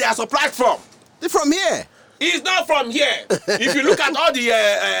where they get their supplies from. They're from here. He's not from here. If you look at all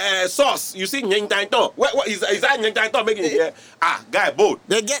the sauce, you see Nyeng Tai To. What is that Nyeng Tai To making it here? Guy, bold.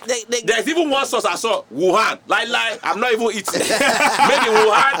 There's even one sauce I saw, Wuhan. Like, I'm not even eating. Made in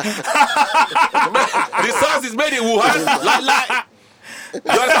Wuhan. The sauce is made in Wuhan. Like. You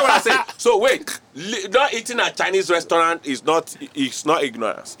understand what I say? So wait, not eating at Chinese restaurant is not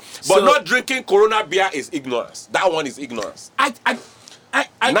ignorance. But not drinking Corona beer is ignorance. That one is ignorance.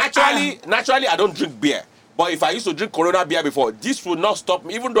 Naturally, I don't drink beer. But if I used to drink Corona beer before, this would not stop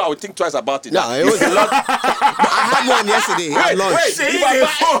me, even though I would think twice about it. No, it was a lot. I had one yesterday at lunch.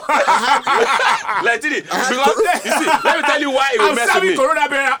 Let me tell you why it will mess with me. I'm serving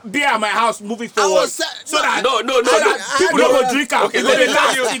Corona beer at my house moving forward. No. People don't go drink out. Okay, let me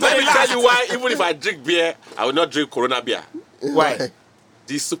tell you why, even if I drink beer, I will not drink Corona beer. Why?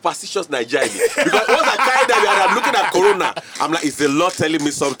 The superstitious Nigerian. Because once I carry that and I'm looking at Corona, I'm like, is the Lord telling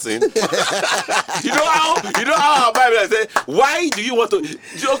me something? You know how our Bible say, why do you want to?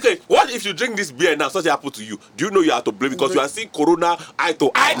 Okay, what if you drink this beer now, something happen to you? Do you know you have to blame because you are seeing Corona eye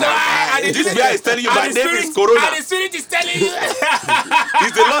to eye? And this beer is telling you my name is Corona. And the spirit is telling you.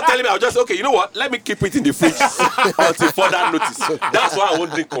 Is the Lord telling me? I'll just say, okay, you know what? Let me keep it in the fridge until further notice. That's why I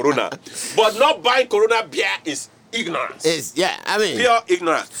won't drink Corona. But not buying Corona beer is ignorance. Pure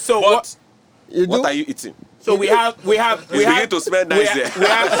ignorance. So what are you eating? So we have begin to smell nice there.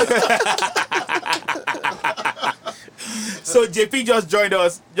 So JP just joined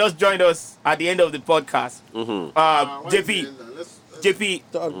us at the end of the podcast.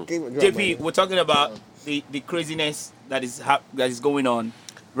 JP, we're talking about the craziness that is going on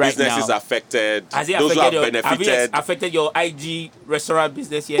right now. Business is affected. Has it Those affected who have benefited. Have it affected your IG restaurant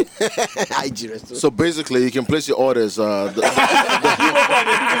business yet? IG restaurant. So basically, you can place your orders. The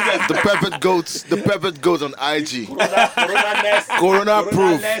peppered goats on IG. Corona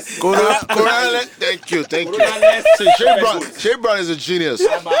proof. Corona. Thank you. See, Shea Brown is a genius.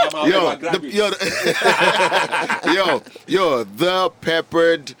 Yo, the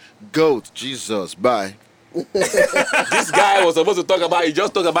peppered goat. Jesus, bye. This guy was supposed to talk about. He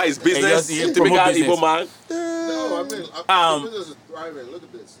just talked about his business. Typical Igbo man. No, I mean, business is thriving. Look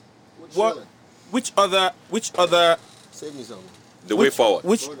at this. Which other? Save me some. The way forward.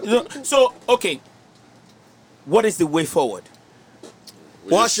 So okay. What is the way forward?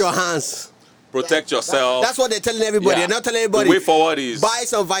 Wash your hands. Protect yourself. That's what they're telling everybody. Yeah. They're not telling everybody. The way forward is buy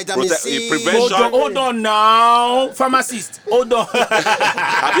some vitamin C. Prevention. Hold on now, pharmacist. Hold on.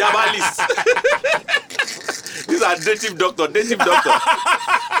 Abiyama list. These are native doctor.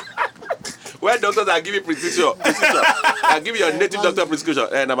 Where doctors are giving prescription. I give you your native doctor prescription.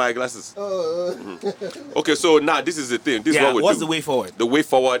 And my glasses. Okay, so now this is the thing. This is what we do. What's the way forward? The way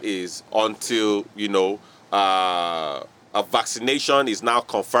forward is until a vaccination is now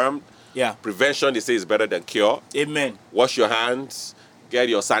confirmed. Yeah. Prevention, they say, is better than cure. Amen. Wash your hands. Get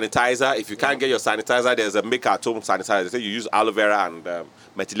your sanitizer. If you can't get your sanitizer, there's a make-at-home sanitizer. They say you use aloe vera and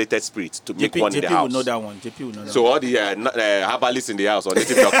methylated spirits to make one in the house. JP will know that one. So all the herbalists in the house or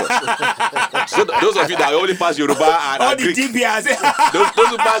native doctors. So those of you that only pass Yoruba and all Greek, the DBS. those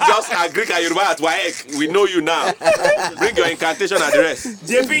who pass just Greek and Yoruba at WAEC, we know you now. Bring your incantation address.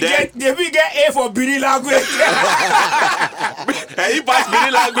 JP get A for Bini language. And he passed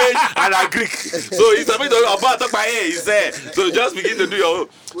Bini language and Greek. So he's about to talk by A. He's there. So just begin to do your own.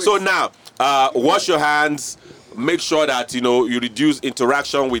 So now, wash your hands. Make sure that you reduce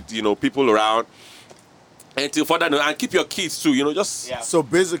interaction with people around until further and keep your kids too. So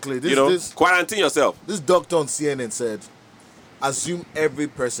basically, this quarantine yourself. This doctor on CNN said, assume every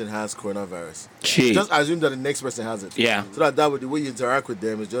person has coronavirus. Just assume that the next person has it. Yeah. So that way, the way you interact with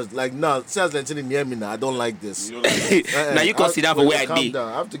them is just like, no, says Lentini near me now. I don't like this. Now you consider for where I be.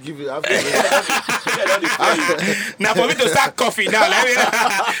 I have to give you. Now for me to start coughing now,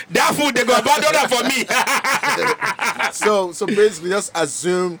 that food they go abandon that for me. So basically, just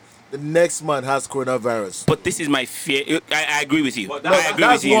assume the next man has coronavirus. But this is my fear. I agree with you. But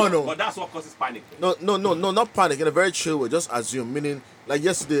that's what causes panic. No, not panic. In a very chill way, just assume. Meaning, like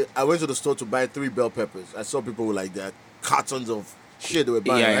yesterday, I went to the store to buy 3 bell peppers. I saw people with like that cartons of shit they were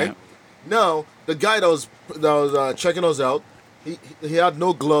buying. Yeah, right? yeah. Now, the guy that was checking us out, he had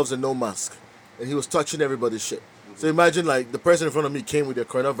no gloves and no mask, and he was touching everybody's shit. So imagine like the person in front of me came with their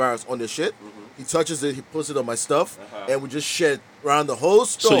coronavirus on their shit. He touches it, he puts it on my stuff, and we just share around the whole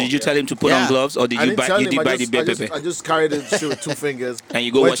store. So did you tell him to put on gloves, or did you buy the bell pepper? I just carried it with 2 fingers. And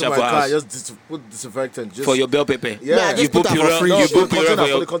you go wash up for house. Just put disinfectant. For your bell pepper? Yeah. You put pure for your...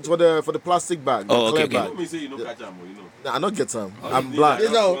 For the plastic bag. Oh, okay. Let me say you know catch them, Nah, I don't get some. I'm black.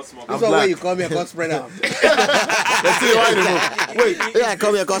 This is I'm where black. you come here, cause spread out. Let's see why you know. Wait, Yeah,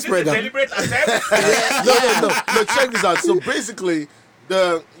 come here, cause spread out. Deliberate attempt. no. Check this out. So basically,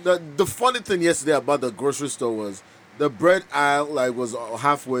 the funny thing yesterday about the grocery store was the bread aisle like was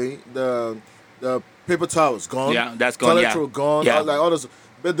halfway. The paper towel was gone. Yeah, that's gone. Toilet Yeah. roll gone. Yeah. Like all those.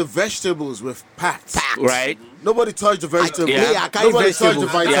 But the vegetables were packed. Right. Nobody touched the vegetables. I carry Nobody touched the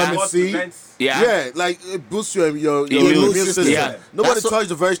vegetables. vitamin C. Yeah. Yeah, like it boosts your immune system. system. Nobody That's touched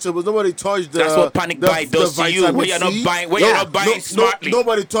the vegetables. Nobody touched the. That's what panic buy does to you when you're not C. buying. When you're not buying smartly.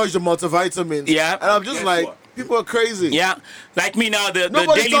 Nobody touched the multivitamins. Yeah. And I'm just like, people are crazy. Yeah, like me now, the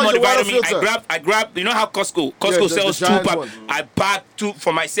Nobody daily touched the water multivitamin. filter. I grab. You know how Costco the sells two giant pack. one. I pack two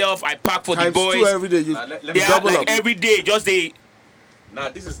for myself. I pack for the Times boys. 2 every day. You Let me Yeah, double like up. every day, just the. Now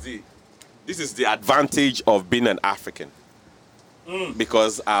this is the advantage of being an African.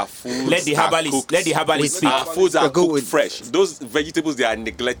 Because our foods Let the are herbalist. cooked. Let the herbalist speak. Our foods are Go cooked with- fresh. Those vegetables they are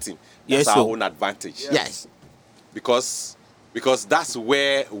neglecting. That's Yes, our sir. own advantage. Yes. Because that's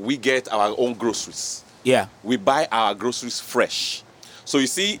where we get our own groceries. Yeah. We buy our groceries fresh. So you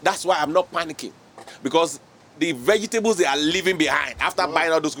see, that's why I'm not panicking. Because the vegetables they are leaving behind after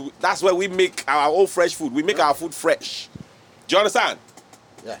buying all those, that's where we make our own fresh food. We make our food fresh. Do you understand?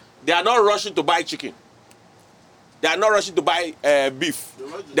 Yeah. They are not rushing to buy chicken. They are not rushing to buy beef.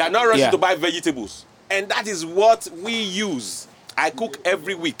 They are not rushing to buy vegetables. And that is what we use. I cook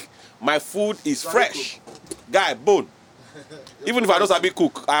every week. My food is fresh. Guy, bone. Even if I don't sabi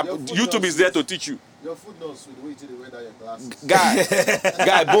cook, YouTube is there to teach you. Your food knows the way you wear down your glasses.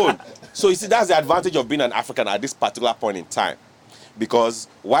 Guy, bone. So you see, that's the advantage of being an African at this particular point in time. Because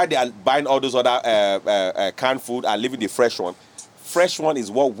while they are buying all those other canned food and leaving the fresh one is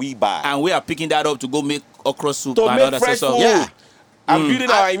what we buy. And we are picking that up to go make okra soup To and make other fresh stuff. food. Yeah. I'm building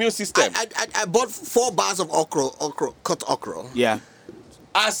our immune system. I bought 4 bars of cut okra. Yeah.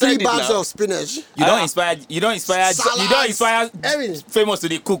 I 3 said it bags now. of spinach. You don't inspire. Salads. Famous to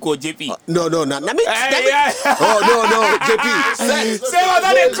the cook or JP. No. Let me. Yeah. Oh no, JP. Say what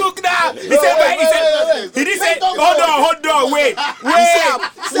are they cook now? He said, he didn't say, hold on, wait,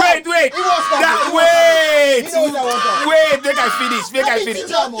 make I finish.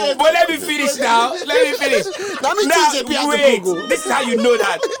 But let me finish now. Let me teach JP how to Wait, cook. this is how you know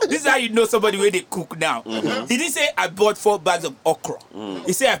that. This is how you know somebody where they cook now. He didn't say I bought 4 bags of okra.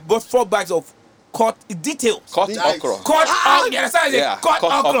 He said I bought 4 bags of cut details. Cut okra. Cut okra. You understand? I said, Yeah, cut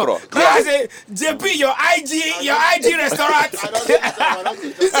cut okra. okra. Then I said, JP, your IG restaurant.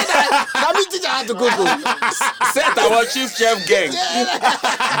 Let me teach you how to cook. Set our chief chef gang.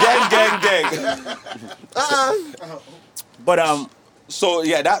 gang. But So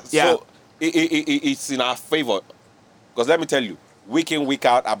so it's in our favor. Because let me tell you, week in, week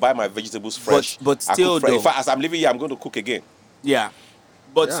out, I buy my vegetables fresh. But I still cook fresh. though. In fact, as I'm living here, I'm going to cook again. yeah.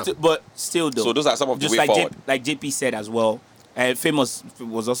 But still though. So those are some of the just way like forward. like JP said as well. Famous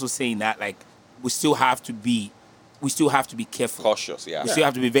was also saying that like we still have to be careful. Cautious, yeah. We still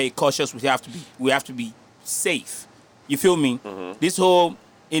have to be very cautious. We have to be safe. You feel me? This whole,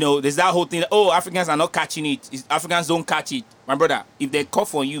 there's that whole thing. Oh, Africans are not catching it. Africans don't catch it. My brother, if they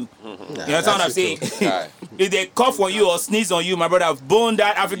cough on you, you understand what I'm saying? Right. If they cough on you or sneeze on you, my brother, bone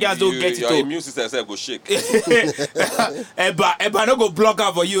that Africans don't get it. Your too. immune system itself go shake. Eba no go block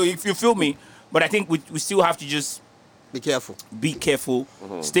out for you, if you feel me. But I think we still have to just Be careful. be careful,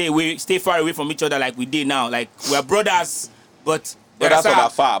 stay far away from each other like we did now. Like we're brothers, but Brothers from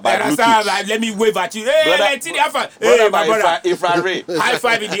afar, by Bluetooth. like, let me wave at you. Hey, Brother- let's see the alpha. Brother Hey, my by brother. infrared. High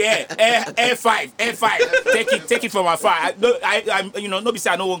five in the air. Air 5. Take it from afar. I no be say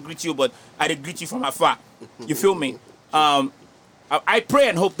I no won't greet you, but I did greet you from afar. You feel me? I pray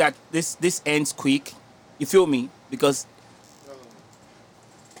and hope that this ends quick. You feel me? Because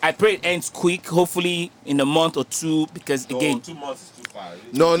I pray it ends quick. Hopefully in a month or 2. Because again, 2 months is too far.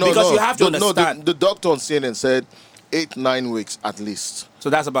 No. Because you have to understand. The doctor on CNN said 8-9 weeks at least. so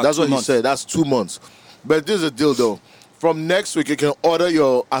that's about That's 2 what months. he said. That's 2 months. But this is the deal, though. From next week, you can order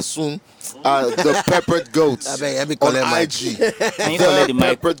your asun, the peppered goats, I beg, let me on collect my- IG. Can you collect the mic?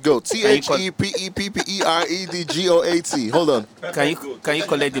 Peppered goat. Can you call- THEPEPPEREDGOAT. Hold on. Can you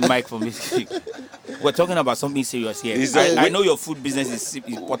collect the mic from me? We're talking about something serious here. Is that- I know your food business is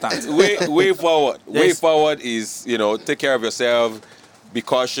important. Way forward. Way Yes. forward is, take care of yourself, be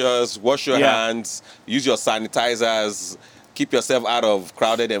cautious, wash your Yeah. hands, use your sanitizers, keep yourself out of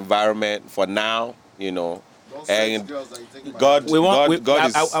crowded environment for now, and God, We want. God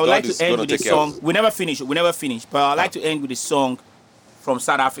is, I would God like is to end gonna with take a care of song. We never finish. But I'd like to end with a song from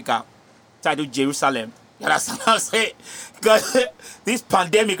South Africa titled Jerusalem. You understand what I'm saying? Because this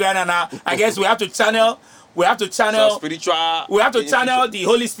pandemic right now, I guess we have to channel We have to channel. So spiritual. We have to channel the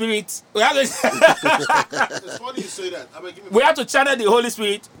Holy Spirit. We have to. It's funny you say that. I mean, We have to channel the Holy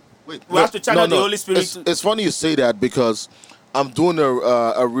Spirit. Wait, We have to channel the Holy Spirit. It's funny you say that because I'm doing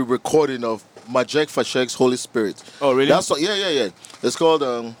a re-recording of Majek Fashek's Holy Spirit. Oh, really? That's yeah. It's called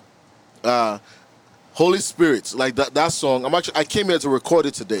Holy Spirit. Like that song. I came here to record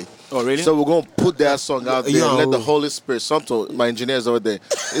it today. Oh, really? So we're gonna put that song out there and let Yo. the Holy Spirit. Somto, my engineer's over there.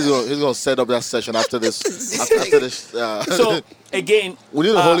 He's gonna set up that session after this. After this. So again, we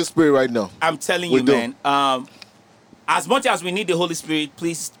need the Holy Spirit right now. I'm telling We you, do. man. As much as we need the Holy Spirit,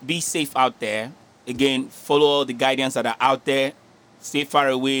 please be safe out there. Again, follow all the guidance that are out there. Stay far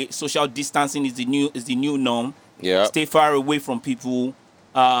away. Social distancing is the new norm. Yeah. Stay far away from people.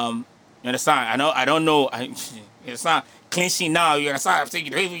 You understand? I don't know. You understand? Clinching now. You understand? I'm saying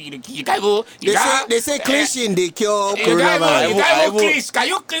you can't go. They say clinching they cure You can't go. coronavirus. You can't go clinch. Can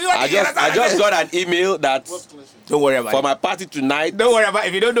you? I just got an email that Don't worry about for it. my party tonight. Don't worry about it.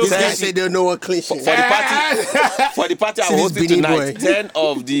 If you don't know These guys clinching, say they don't know what clinching For is. the party, for the party I'm See this hosting Benin tonight, boy. 10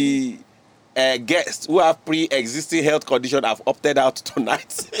 of the guests who have pre-existing health condition have opted out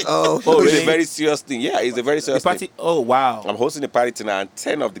tonight. Oh, It's really? a very serious thing. Yeah, it's a very the serious thing. party. Oh wow. I'm hosting a party tonight, and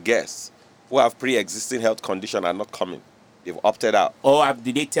 10 of the guests who have pre-existing health condition are not coming. They've opted out. Or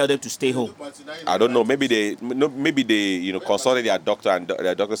did they tell them to stay home? I don't know. Maybe they consulted their doctor, and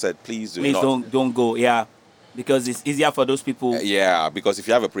their doctor said, please do Please not. don't go. Yeah, because it's easier for those people. Yeah, because if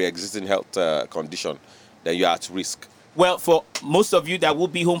you have a pre-existing health condition, then you are at risk. Well, for most of you that will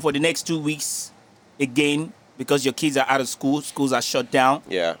be home for the next 2 weeks, again, because your kids are out of school, schools are shut down.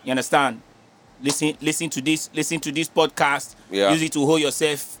 Yeah. You understand? Listen to this podcast. Yeah. Use it to hold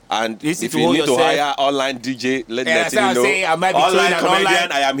yourself. And Listen if to you hold need to yourself. hire online DJ, let Yeah, that's what you I'm know. saying. I might be Online throwing an comedian,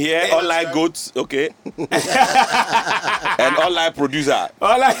 online- I am here. Online goat, okay. And online producer.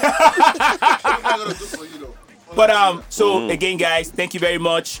 All right. I'm gonna do for you though. But so again, guys, thank you very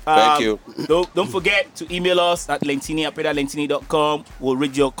much. Thank you. Don't forget to email us at lentini@lentini.com. We'll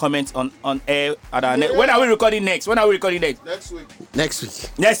read your comments on air at our When are we recording next? When are we recording next? Next week. next week.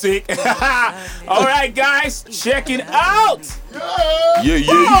 Next week. All right, guys, check it out. Yeah.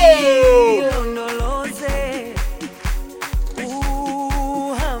 Oh! Ilondoloze,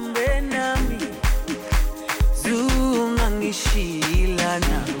 uhambe nami,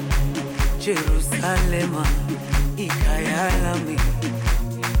 zungangishilana, Jerusalema, ikhaya lami.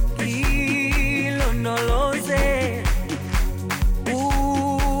 Ilondoloze,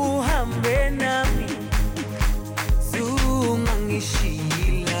 uhambe nami,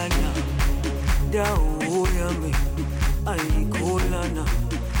 zungangishilana, dawo yami, ayikholana,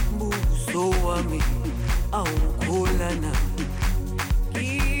 buso wami, awukholana.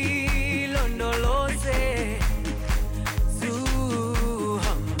 Ilondoloze,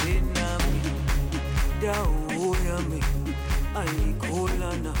 zuhambe nami, dawo yami,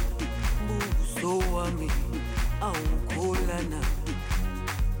 ayikholana, buso wami, awukholana.